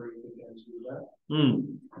pain and the grief that goes with that.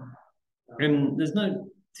 And there's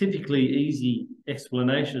no typically easy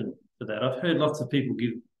explanation for that. I've heard lots of people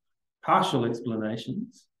give partial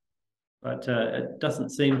explanations, but it doesn't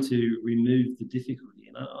seem to remove the difficulty.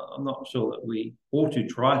 And I'm not sure that we ought to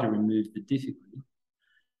try to remove the difficulty.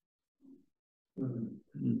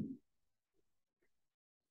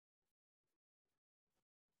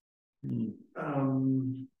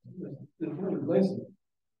 There's no blessing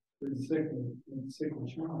for the second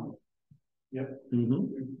child. Yep.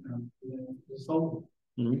 The soul.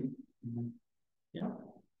 Yeah.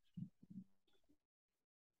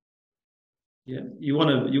 Yeah. You want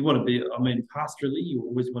to be. I mean, pastorally, you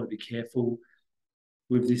always want to be careful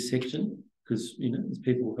with this section because there's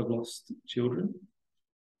people who have lost children.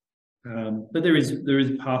 But there is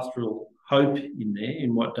pastoral hope in there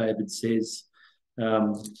in what David says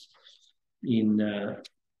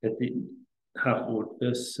at the half-word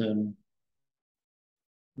verse.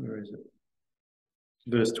 Where is it?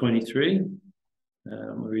 Verse 23,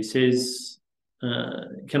 where he says,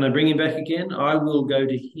 "Can I bring him back again? I will go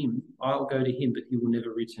to him. I'll go to him, but he will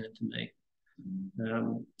never return to me."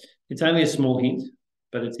 It's only a small hint,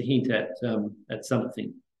 but it's a hint at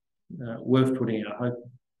something worth putting our hope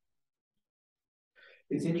in.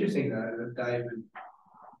 It's interesting though that David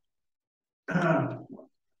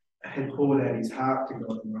had poured out his heart to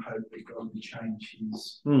God in the hope that God would change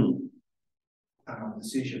his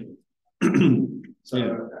decision.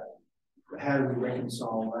 So how do we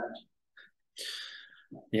reconcile that?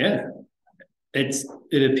 Yeah, it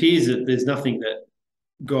appears that there's nothing that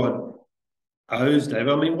God owes David.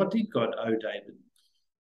 I mean, what did God owe David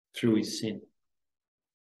through his sin?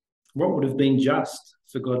 What would have been just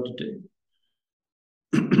for God to do?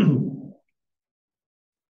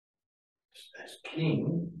 As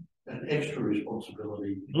king, an extra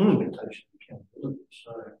responsibility, expectation of accountability.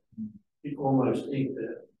 So it almost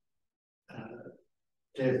either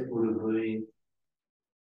death would have been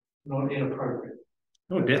not inappropriate.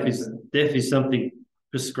 Oh, death is something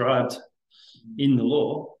prescribed in the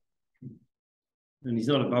law, and he's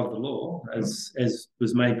not above the law, as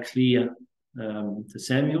was made clear to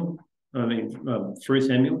Samuel. I mean, through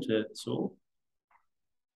Samuel to Saul.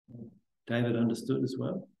 David understood as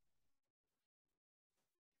well.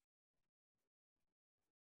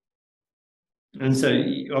 And so,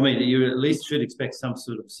 I mean, you at least should expect some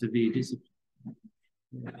sort of severe discipline,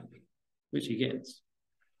 which he gets.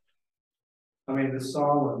 I mean, the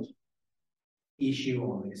silent issue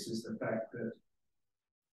on this is the fact that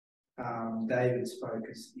David's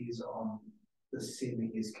focus is on the sin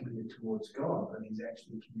he has committed towards God, but he's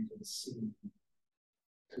actually committed sin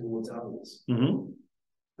towards others.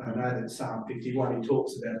 I know that Psalm 51, he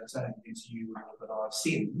talks about it saying, "It's you that I've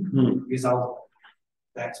sinned," because ultimately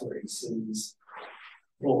that's where he sees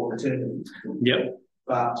all eternity. Yep.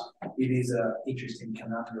 But it is an interesting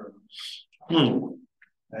conundrum. And,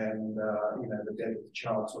 the death of the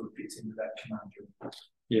child sort of fits into that conundrum.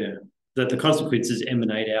 Yeah, that the consequences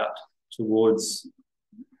emanate out towards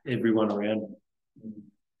everyone around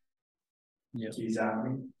him. Yeah. His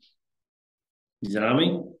army. His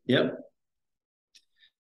army, yep.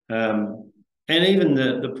 And even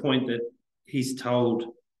the point that he's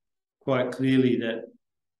told quite clearly that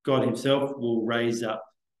God himself will raise up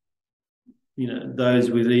those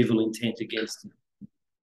with evil intent against him.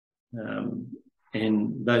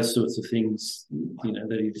 And those sorts of things,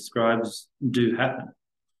 that he describes do happen.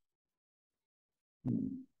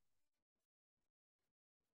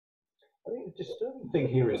 I think the disturbing thing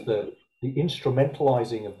here is the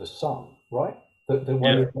instrumentalizing of the son, right?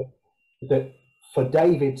 That for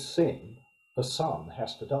David's sin, the son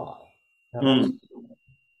has to die. Now,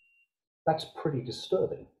 that's pretty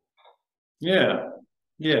disturbing. Yeah.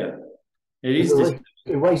 It is.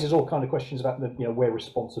 It raises all kind of questions about where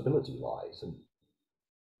responsibility lies. And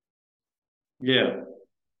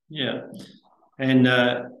and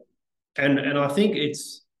I think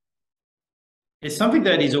it's something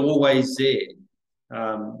that is always there.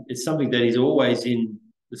 It's something that is always in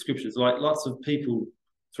the scriptures. Like lots of people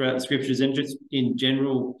throughout the scriptures and just in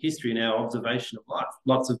general history and our observation of life,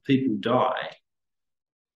 lots of people die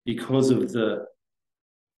because of the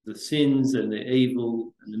sins and the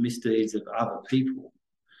evil and the misdeeds of other people.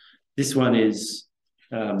 This one is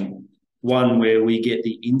one where we get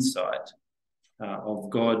the insight of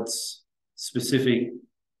God's specific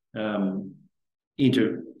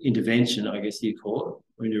intervention, I guess you call it,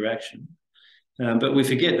 or interaction. But we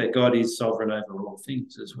forget that God is sovereign over all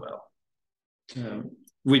things as well.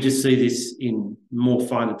 We just see this in more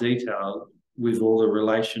finer detail with all the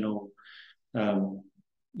relational,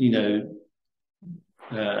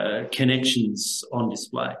 connections on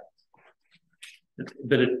display.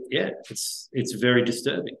 But it's very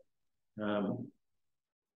disturbing.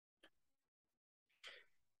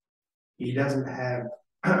 He doesn't have.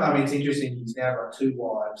 I mean, it's interesting. He's now got two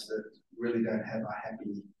wives that really don't have a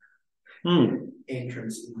happy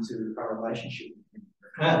entrance into a relationship.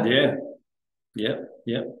 Yeah.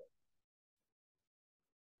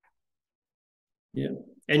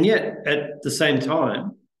 And yet, at the same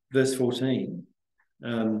time, verse 14,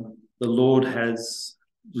 the Lord has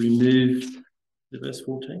removed. Verse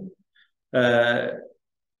 14. The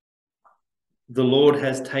Lord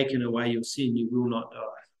has taken away your sin; you will not die.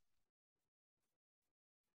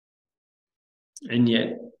 And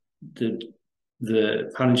yet,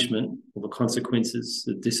 the punishment or the consequences,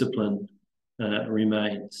 the discipline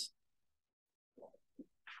remains.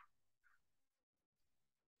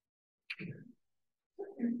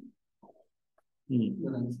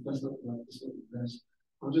 That's not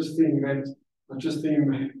I'm just thinking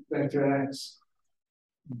back to Acts.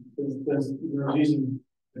 They're using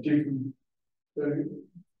a different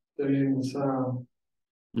in the Psalm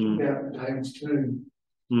about David's tomb.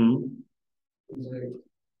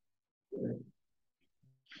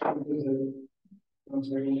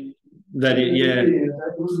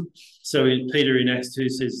 So Peter in Acts 2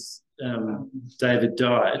 says David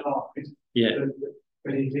died.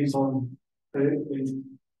 But he lives on.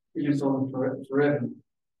 He lives on forever.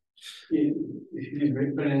 He's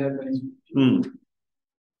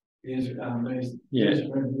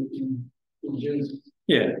in Jesus.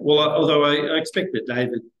 Yeah. Well, although I expect that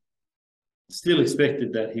David still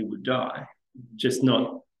expected that he would die, just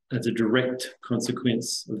not as a direct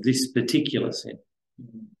consequence of this particular sin.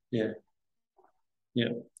 Yeah.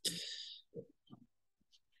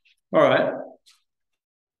 All right.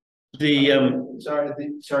 The parallel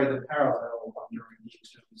I'm drawing here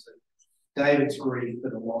is that David's grief for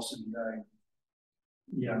the loss of his own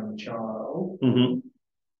young child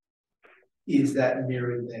is that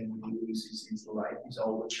mirrored then when he loses his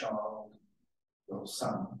older child, or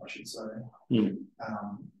son, I should say,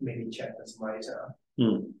 many chapters later,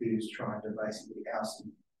 who's trying to basically oust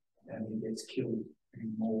him, and he gets killed and he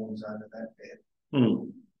mourns over that death.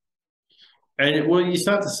 And you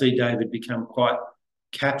start to see David become quite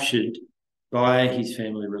captured by his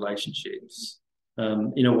family relationships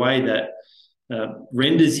in a way that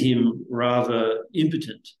renders him rather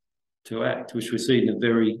impotent to act, which we see in the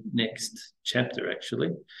very next chapter, actually.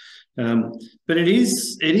 But it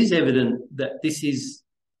is evident that this is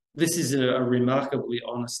a remarkably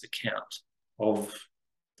honest account of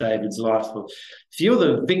David's life. If you're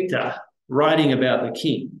the victor writing about the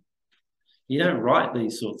king, you don't write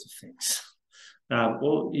these sorts of things.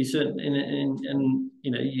 Well, you certainly, and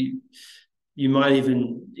you might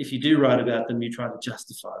even, if you do write about them, you try to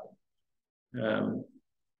justify them.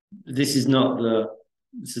 This is not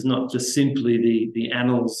just simply the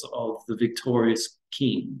annals of the victorious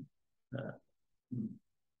king.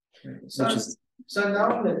 So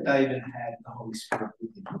knowing that David had the Holy Spirit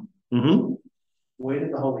with him, where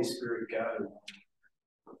did the Holy Spirit go?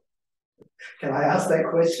 Can I ask that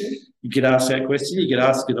question? You could ask that question. You could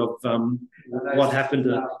ask it of what happened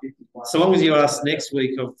to. So long as you ask next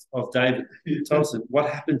week of David Thompson, what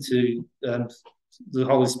happened to the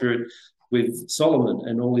Holy Spirit with Solomon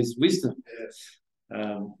and all his wisdom?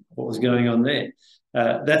 what was going on there.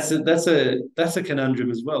 That's a conundrum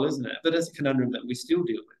as well, isn't it? But it's a conundrum that we still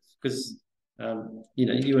deal with because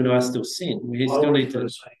you and I still sin. We still need to.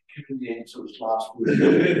 Given the answer was last week.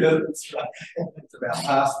 That's right. It's about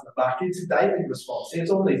passing the buck. It's a David response.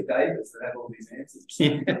 It's all these Davids that have all these answers.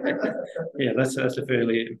 Yeah, that's a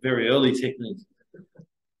very early technique.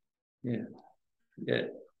 Yeah.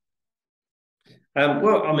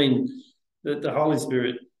 Well, I mean, the Holy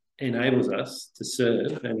Spirit enables us to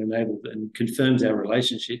serve and confirms our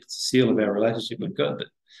relationship. It's a seal of our relationship with God. But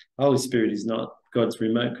the Holy Spirit is not God's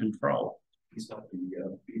remote control. He's not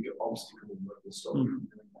the big obstacle in the story.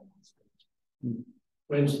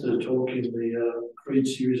 When's the talk in the Creed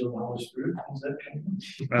series on the Holy Spirit? Is that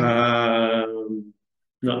coming?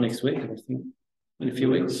 Not next week, I think. In a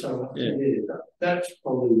few weeks. So, that's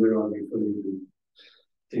probably where I'll be putting the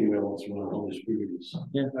thing about what the Holy Spirit is.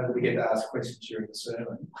 Yeah. Maybe we get to ask questions during the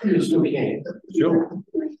sermon. You still can. Sure.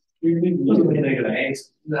 Doesn't mean they're going to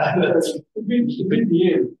answer. No, that's the end.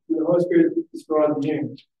 The Holy Spirit describes the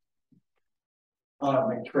end. Oh, I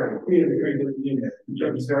mean, true. Yeah, very good at the end.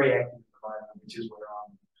 Yeah, he's very active at the moment, which is where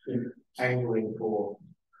I'm angling for.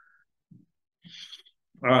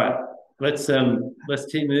 All right, let's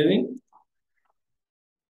keep moving.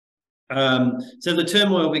 So the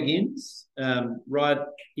turmoil begins right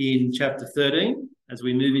in chapter 13 as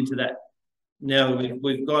we move into that. Now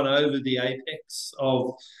we've gone over the apex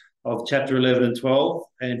of chapter 11 and 12,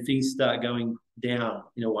 and things start going down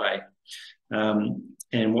in a way.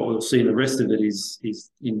 And what we'll see in the rest of it is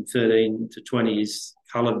in 13 to 20 is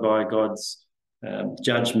coloured by God's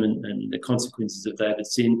judgment and the consequences of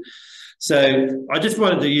David's sin. So I just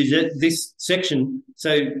wanted to use this section.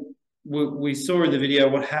 So we saw in the video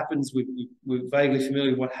what happens. We're vaguely familiar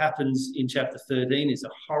with what happens in chapter 13. It's a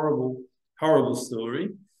horrible, horrible story.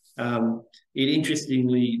 It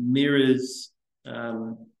interestingly mirrors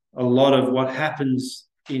a lot of what happens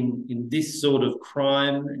in this sort of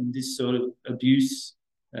crime and this sort of abuse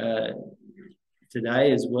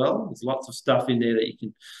today as well. There's lots of stuff in there that you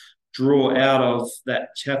can draw out of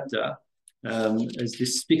that chapter. As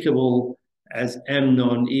despicable as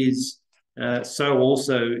Amnon is, so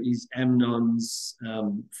also is Amnon's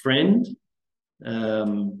friend,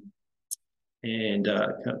 and I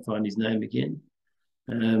can't find his name again,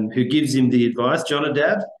 who gives him the advice,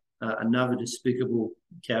 Jonadab, another despicable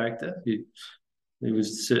character who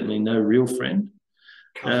was certainly no real friend.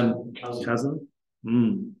 Cousin.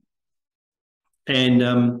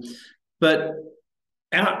 And but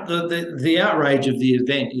the outrage of the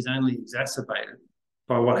event is only exacerbated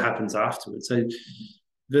by what happens afterwards. So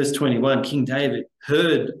verse 21, King David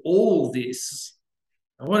heard all this.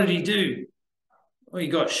 And what did he do? Well, he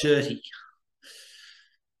got shirty.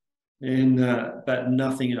 And but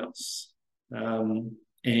nothing else. And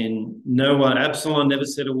no one, Absalom never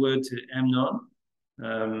said a word to Amnon,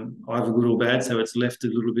 either good or bad, so it's left a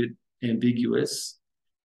little bit ambiguous.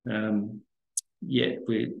 Yet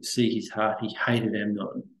we see his heart. He hated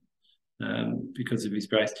Amnon because of his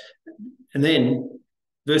grace. And then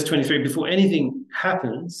verse 23, before anything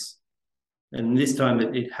happens, and this time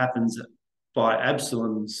it happens by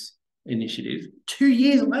Absalom's initiative, 2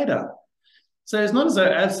 years later. So it's not as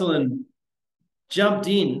though Absalom jumped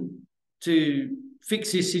in to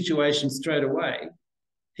fix his situation straight away.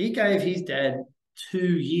 He gave his dad 2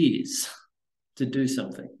 years to do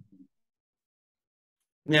something.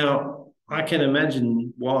 Now, I can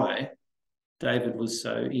imagine why David was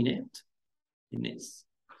so inept in this.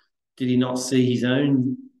 Did he not see his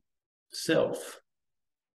own self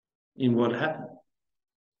in what happened?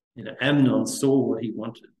 Amnon saw what he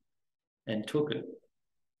wanted and took it.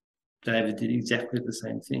 David did exactly the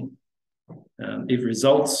same thing. It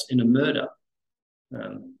results in a murder,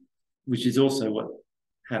 which is also what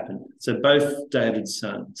happened. So both David's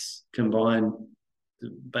sons combine to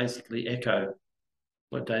basically echo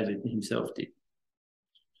what David himself did.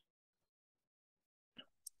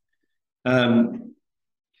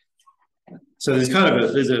 So there's kind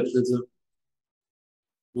of there's a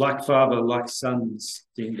like father, like sons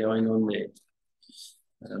thing going on there.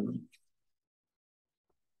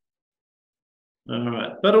 All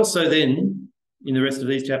right, but also then in the rest of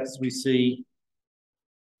these chapters we see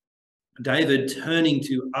David turning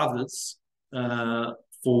to others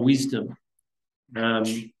for wisdom, and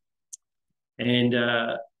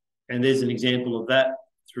there's an example of that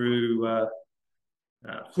through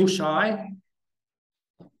Hushai,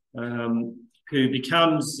 who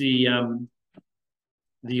becomes the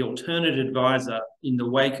alternate advisor in the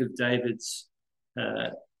wake of David's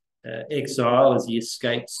exile as he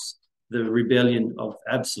escapes the rebellion of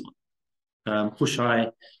Absalom.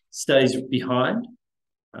 Hushai stays behind,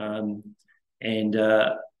 and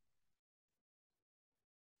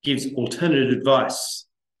gives alternative advice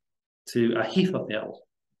to Ahithophel.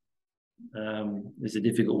 It's a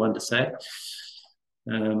difficult one to say.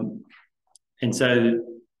 And so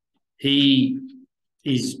he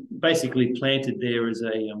is basically planted there as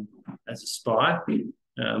a spy,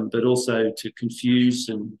 but also to confuse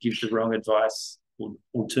and give the wrong advice or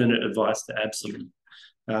alternate advice to Absalom.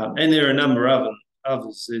 And there are a number of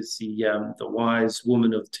others. There's the wise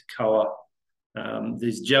woman of Tekoa.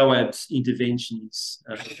 There's Joab's interventions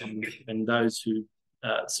and those who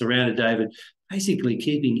surrounded David, basically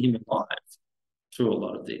keeping him alive through a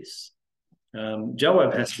lot of this.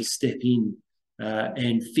 Joab has to step in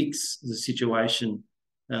and fix the situation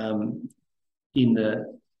in the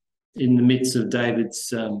midst of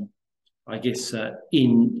David's,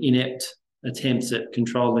 inept attempts at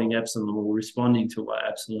controlling Absalom or responding to what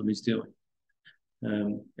Absalom is doing.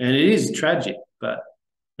 And it is tragic, but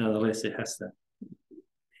nonetheless, it has to.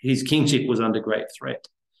 His kingship was under great threat.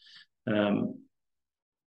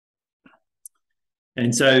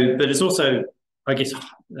 And so, but it's also, I guess,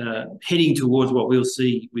 heading towards what we'll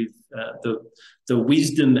see with the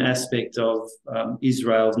wisdom aspect of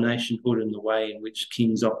Israel's nationhood and the way in which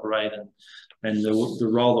kings operate and the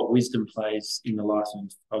role that wisdom plays in the life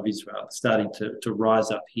of Israel, starting to rise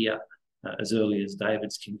up here as early as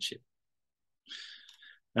David's kingship.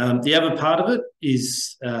 The other part of it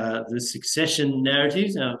is the succession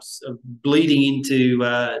narratives, bleeding into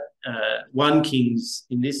 1 Kings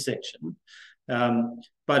in this section.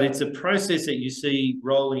 But it's a process that you see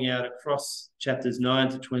rolling out across chapters 9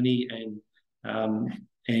 to 20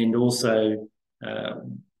 and also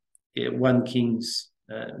 1 Kings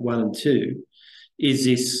 1 and 2, is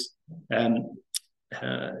this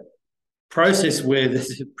process where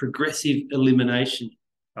there's a progressive elimination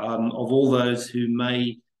of all those who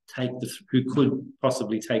could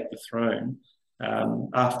possibly take the throne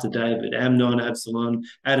after David. Amnon, Absalom,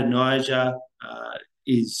 Adonijah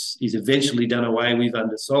is eventually done away with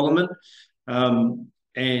under Solomon,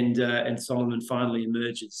 and Solomon finally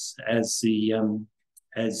emerges as the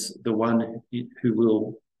one who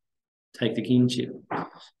will take the kingship.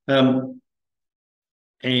 And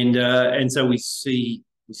so we see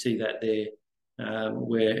that there,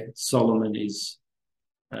 where Solomon is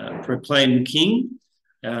proclaimed king.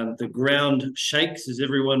 The ground shakes as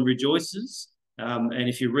everyone rejoices. And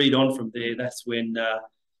if you read on from there, that's when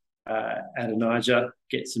Adonijah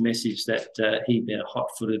gets the message that he better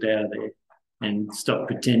hot-footed out of there and stop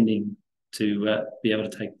pretending to be able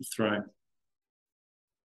to take the throne.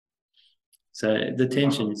 So the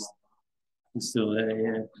tension is still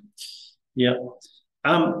there, yeah.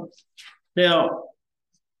 Now,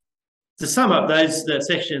 to sum up that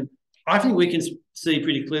section, I think we can see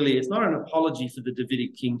pretty clearly it's not an apology for the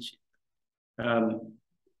Davidic kingship.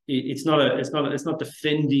 It's not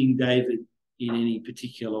defending David in any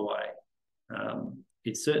particular way.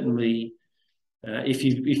 It's certainly, if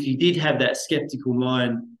you did have that skeptical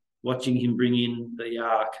mind watching him bring in the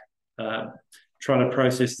ark, trying to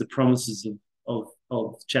process the promises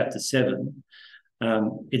of chapter 7,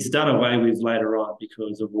 it's done away with later on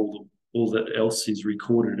because of all that else is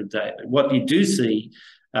recorded of David. What you do see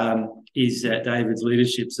is that David's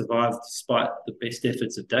leadership survived despite the best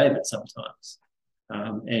efforts of David sometimes.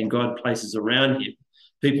 And God places around him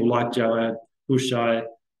people like Joab, Hushai,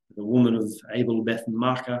 the woman of Abel, Beth and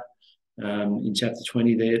Maacah, in chapter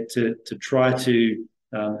 20 there, to try to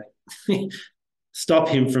stop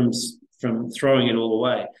him from throwing it all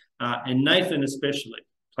away. And Nathan especially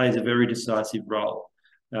plays a very decisive role.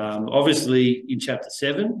 Obviously, in chapter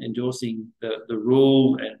 7, endorsing the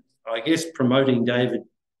rule and, I guess, promoting David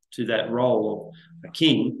to that role of a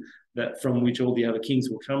king from which all the other kings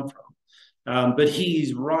will come from. But he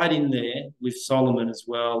is right in there with Solomon as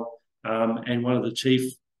well, and one of the chief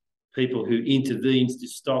people who intervenes to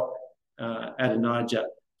stop Adonijah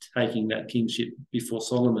taking that kingship before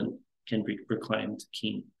Solomon can be proclaimed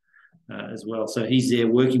king as well. So he's there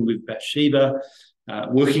working with Bathsheba,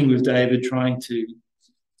 working with David, trying to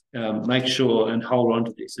make sure and hold on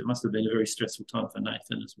to this. It must have been a very stressful time for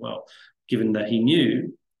Nathan as well, given that he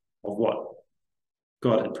knew of what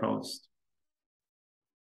God had promised.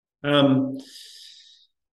 And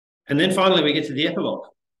then finally we get to the epilogue.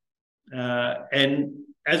 And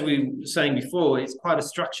as we were saying before, it's quite a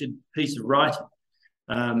structured piece of writing.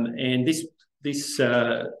 And this there's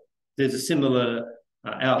a similar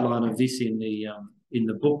outline of this in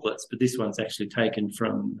the booklets, but this one's actually taken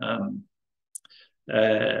from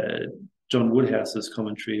John Woodhouse's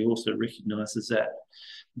commentary. Also recognises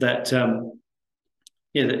that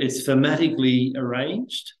it's thematically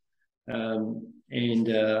arranged, and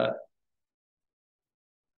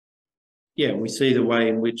yeah, we see the way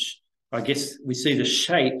in which, I guess, we see the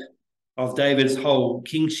shape of David's whole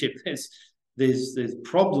kingship. There's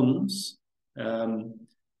problems,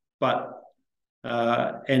 but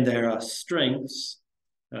and there are strengths,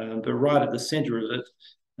 but right at the centre of it,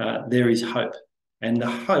 there is hope, and the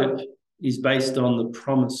hope is based on the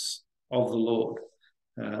promise of the Lord.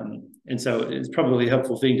 And so it's probably a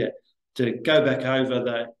helpful thing to go back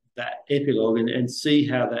over that epilogue and see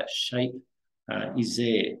how that shape is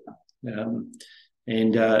there.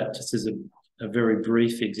 And just as a very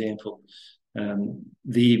brief example,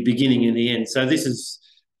 the beginning and the end. So this is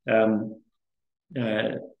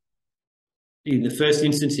in the first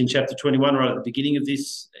instance in chapter 21, right at the beginning of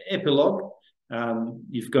this epilogue.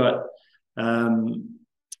 You've got, all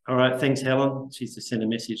right, thanks, Helen. She's to send a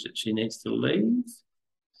message that she needs to leave.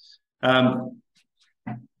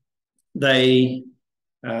 They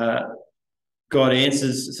got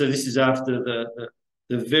answers. So this is after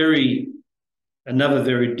another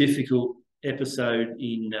very difficult episode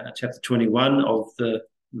in chapter 21 of the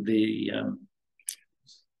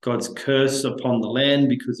God's curse upon the land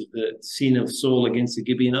because of the sin of Saul against the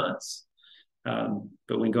Gibeonites.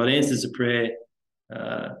 But when God answers a prayer,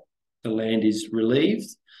 the land is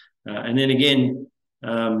relieved. And then again,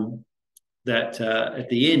 that at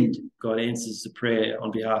the end, God answers the prayer on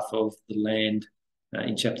behalf of the land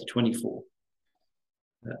in chapter 24.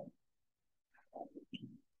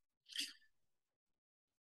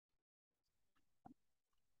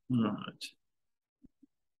 Right.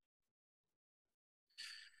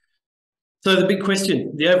 So the big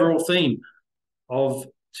question, the overall theme of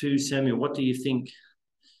 2 Samuel, what do you think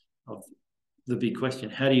of the big question?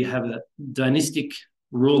 How do you have a dynastic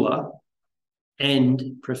ruler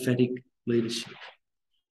and prophetic leadership?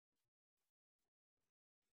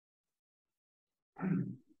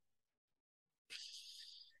 Only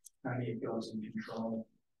if God's in control.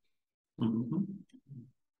 Mm-hmm.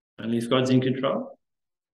 Only if God's in control.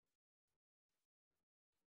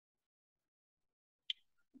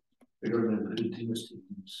 We've got to remember who dynasty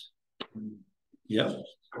is. Yeah.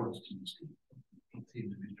 God's dynasty, not the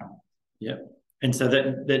individual. Yeah. And so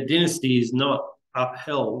that dynasty is not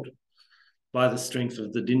upheld by the strength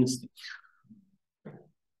of the dynasty,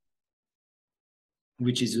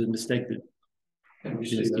 which is a mistake that. And we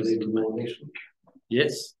see that even more next week.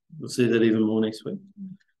 Yes, we'll see that even more next week.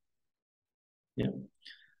 Yeah.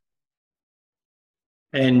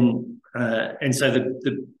 And so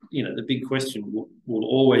the big question will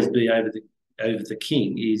always be over the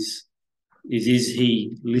king is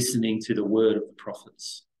he listening to the word of the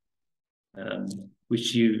prophets,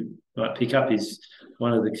 which you might pick up is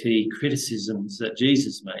one of the key criticisms that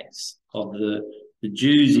Jesus makes of the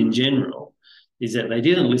Jews in general, is that they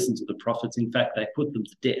didn't listen to the prophets. In fact, they put them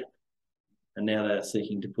to death, and now they're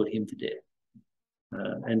seeking to put him to death.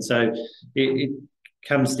 And so it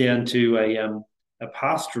comes down to a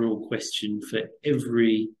pastoral question for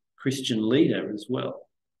every Christian leader as well,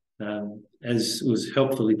 as was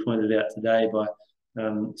helpfully pointed out today by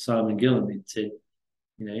Simon Gillen. He said,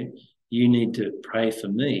 you need to pray for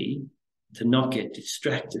me to not get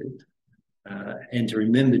distracted and to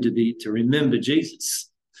remember Jesus.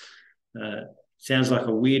 Sounds like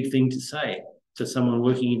a weird thing to say to someone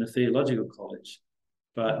working in a theological college,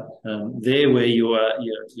 but there where you're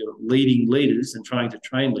leading leaders and trying to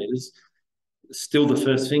train leaders, still the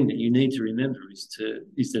first thing that you need to remember is to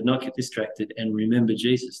not get distracted and remember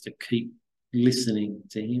Jesus, to keep listening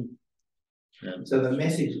to him. So the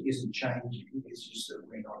message isn't changing, it's just that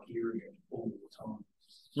we're not hearing it all the time.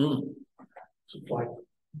 It's like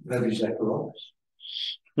Ravi Zacharias.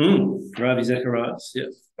 Ravi Zacharias, yeah.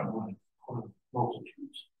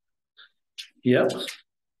 Multitudes. Yeah.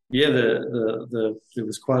 Yeah, there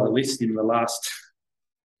was quite a list in the last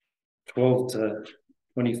 12 to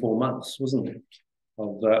 24 months, wasn't there,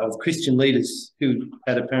 of Christian leaders who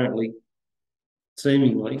had apparently,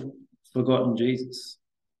 seemingly, forgotten Jesus.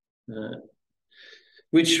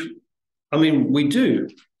 Which, I mean, we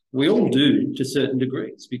all do to certain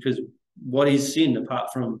degrees, because what is sin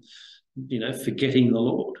apart from, forgetting the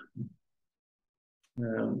Lord?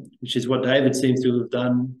 Which is what David seems to have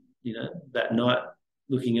done, that night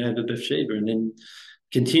looking over Bathsheba, and then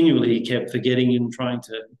continually he kept forgetting and trying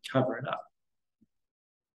to cover it up.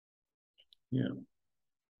 Yeah.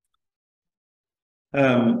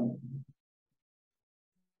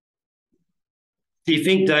 Do you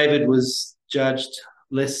think David was judged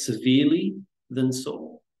less severely than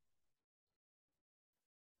Saul?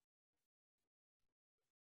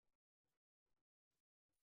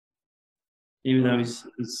 Even though he's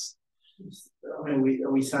I mean,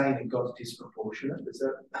 are we saying that God's disproportionate? Is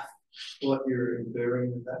that what you're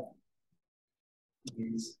inferring with that?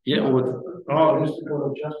 Yeah, or Mr. God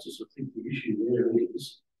of Justice, I think the issue there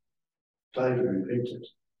is David repented.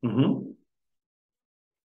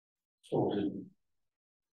 Saul didn't.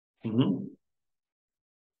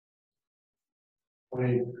 I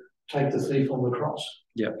mean, take the thief on the cross.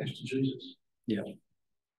 Yeah. Next to Jesus. Yeah.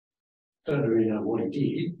 Don't really know what he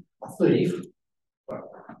did. A thief, but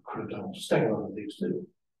could have done a stack of other things too.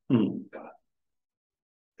 But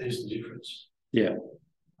there's the difference. Yeah.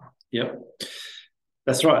 Yep.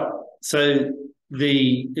 That's right. So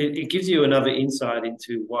it gives you another insight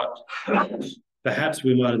into what perhaps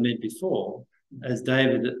we might have meant before as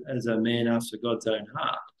David as a man after God's own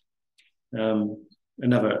heart.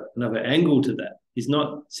 Another angle to that is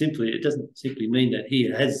it doesn't simply mean that he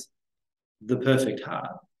has the perfect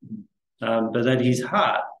heart, but that his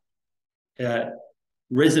heart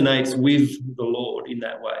resonates with the Lord in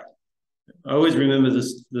that way. I always remember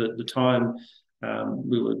the time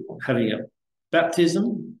we were having a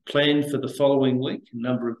baptism planned for the following week. A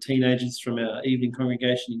number of teenagers from our evening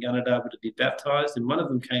congregation in Gunnedah were to be baptised, and one of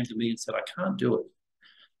them came to me and said, "I can't do it.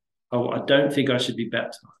 I don't think I should be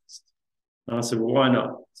baptised." And I said, "Well, why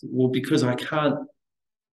not?" I said, "Well, because I can't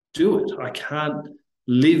do it. I can't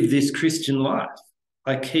live this Christian life.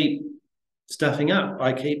 I keep stuffing up.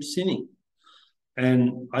 I keep sinning.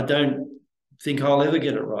 And I don't think I'll ever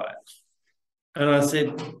get it right." And I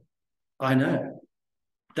said, "I know.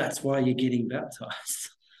 That's why you're getting baptized,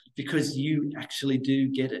 because you actually do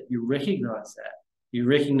get it. You recognize that. You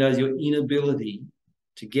recognize your inability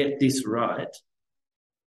to get this right.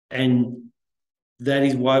 And that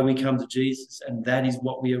is why we come to Jesus, and that is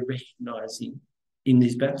what we are recognizing in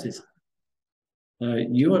this baptism.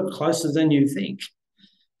 You are closer than you think.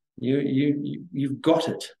 You've got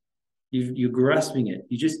it. You're grasping it.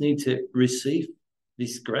 You just need to receive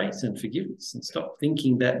this grace and forgiveness and stop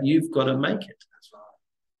thinking that you've got to make it.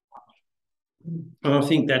 And I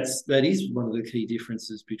think that is one of the key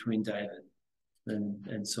differences between David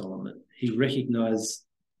and Solomon. He recognized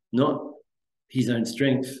not his own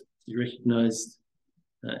strength, he recognized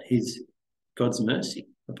God's mercy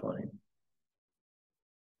upon him,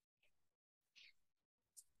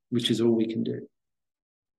 which is all we can do.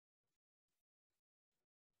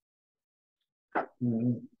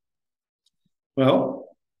 Well,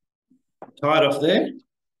 tied off there,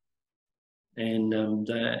 and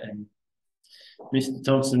Mr.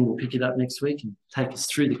 Thompson will pick it up next week and take us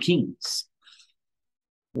through the Kings.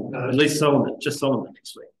 At least Solomon, just Solomon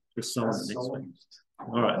next week. Just Solomon next week.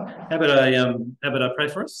 All right. How about I pray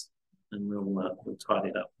for us, and we'll tidy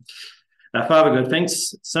it up. Father God,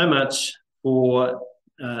 thanks so much for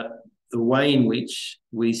the way in which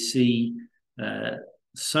we see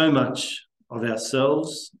so much of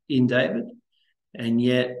ourselves in David, and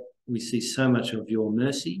yet we see so much of your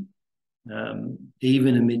mercy,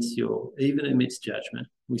 even amidst judgment.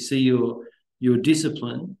 We see your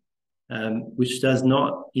discipline, which does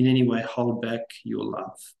not in any way hold back your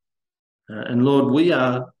love. And Lord, we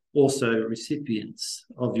are also recipients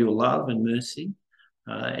of your love and mercy,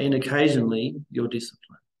 and occasionally your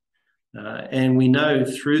discipline. And we know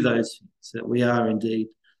through those things that we are indeed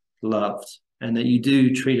loved, and that you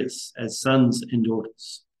do treat us as sons and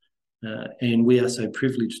daughters. And we are so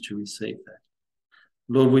privileged to receive that.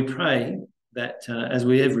 Lord, we pray that as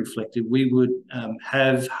we have reflected, we would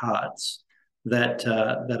have hearts that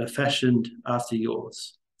are fashioned after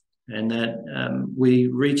yours, and that we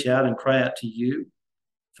reach out and cry out to you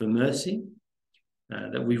for mercy,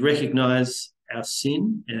 that we recognise our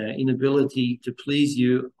sin, our inability to please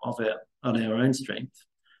you on our own strength,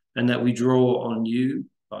 and that we draw on you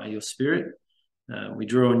by your Spirit, we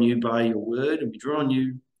draw on you by your word, and we draw on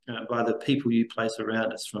you by the people you place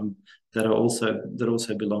around us that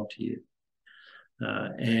also belong to you.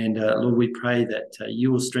 Lord, we pray that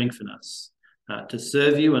you will strengthen us to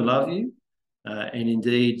serve you and love you, and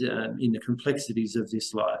indeed in the complexities of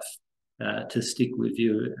this life to stick with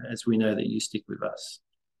you as we know that you stick with us.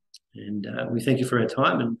 And we thank you for our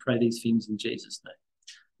time and pray these things in Jesus'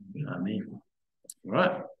 name. Amen. All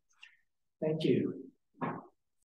right. Thank you.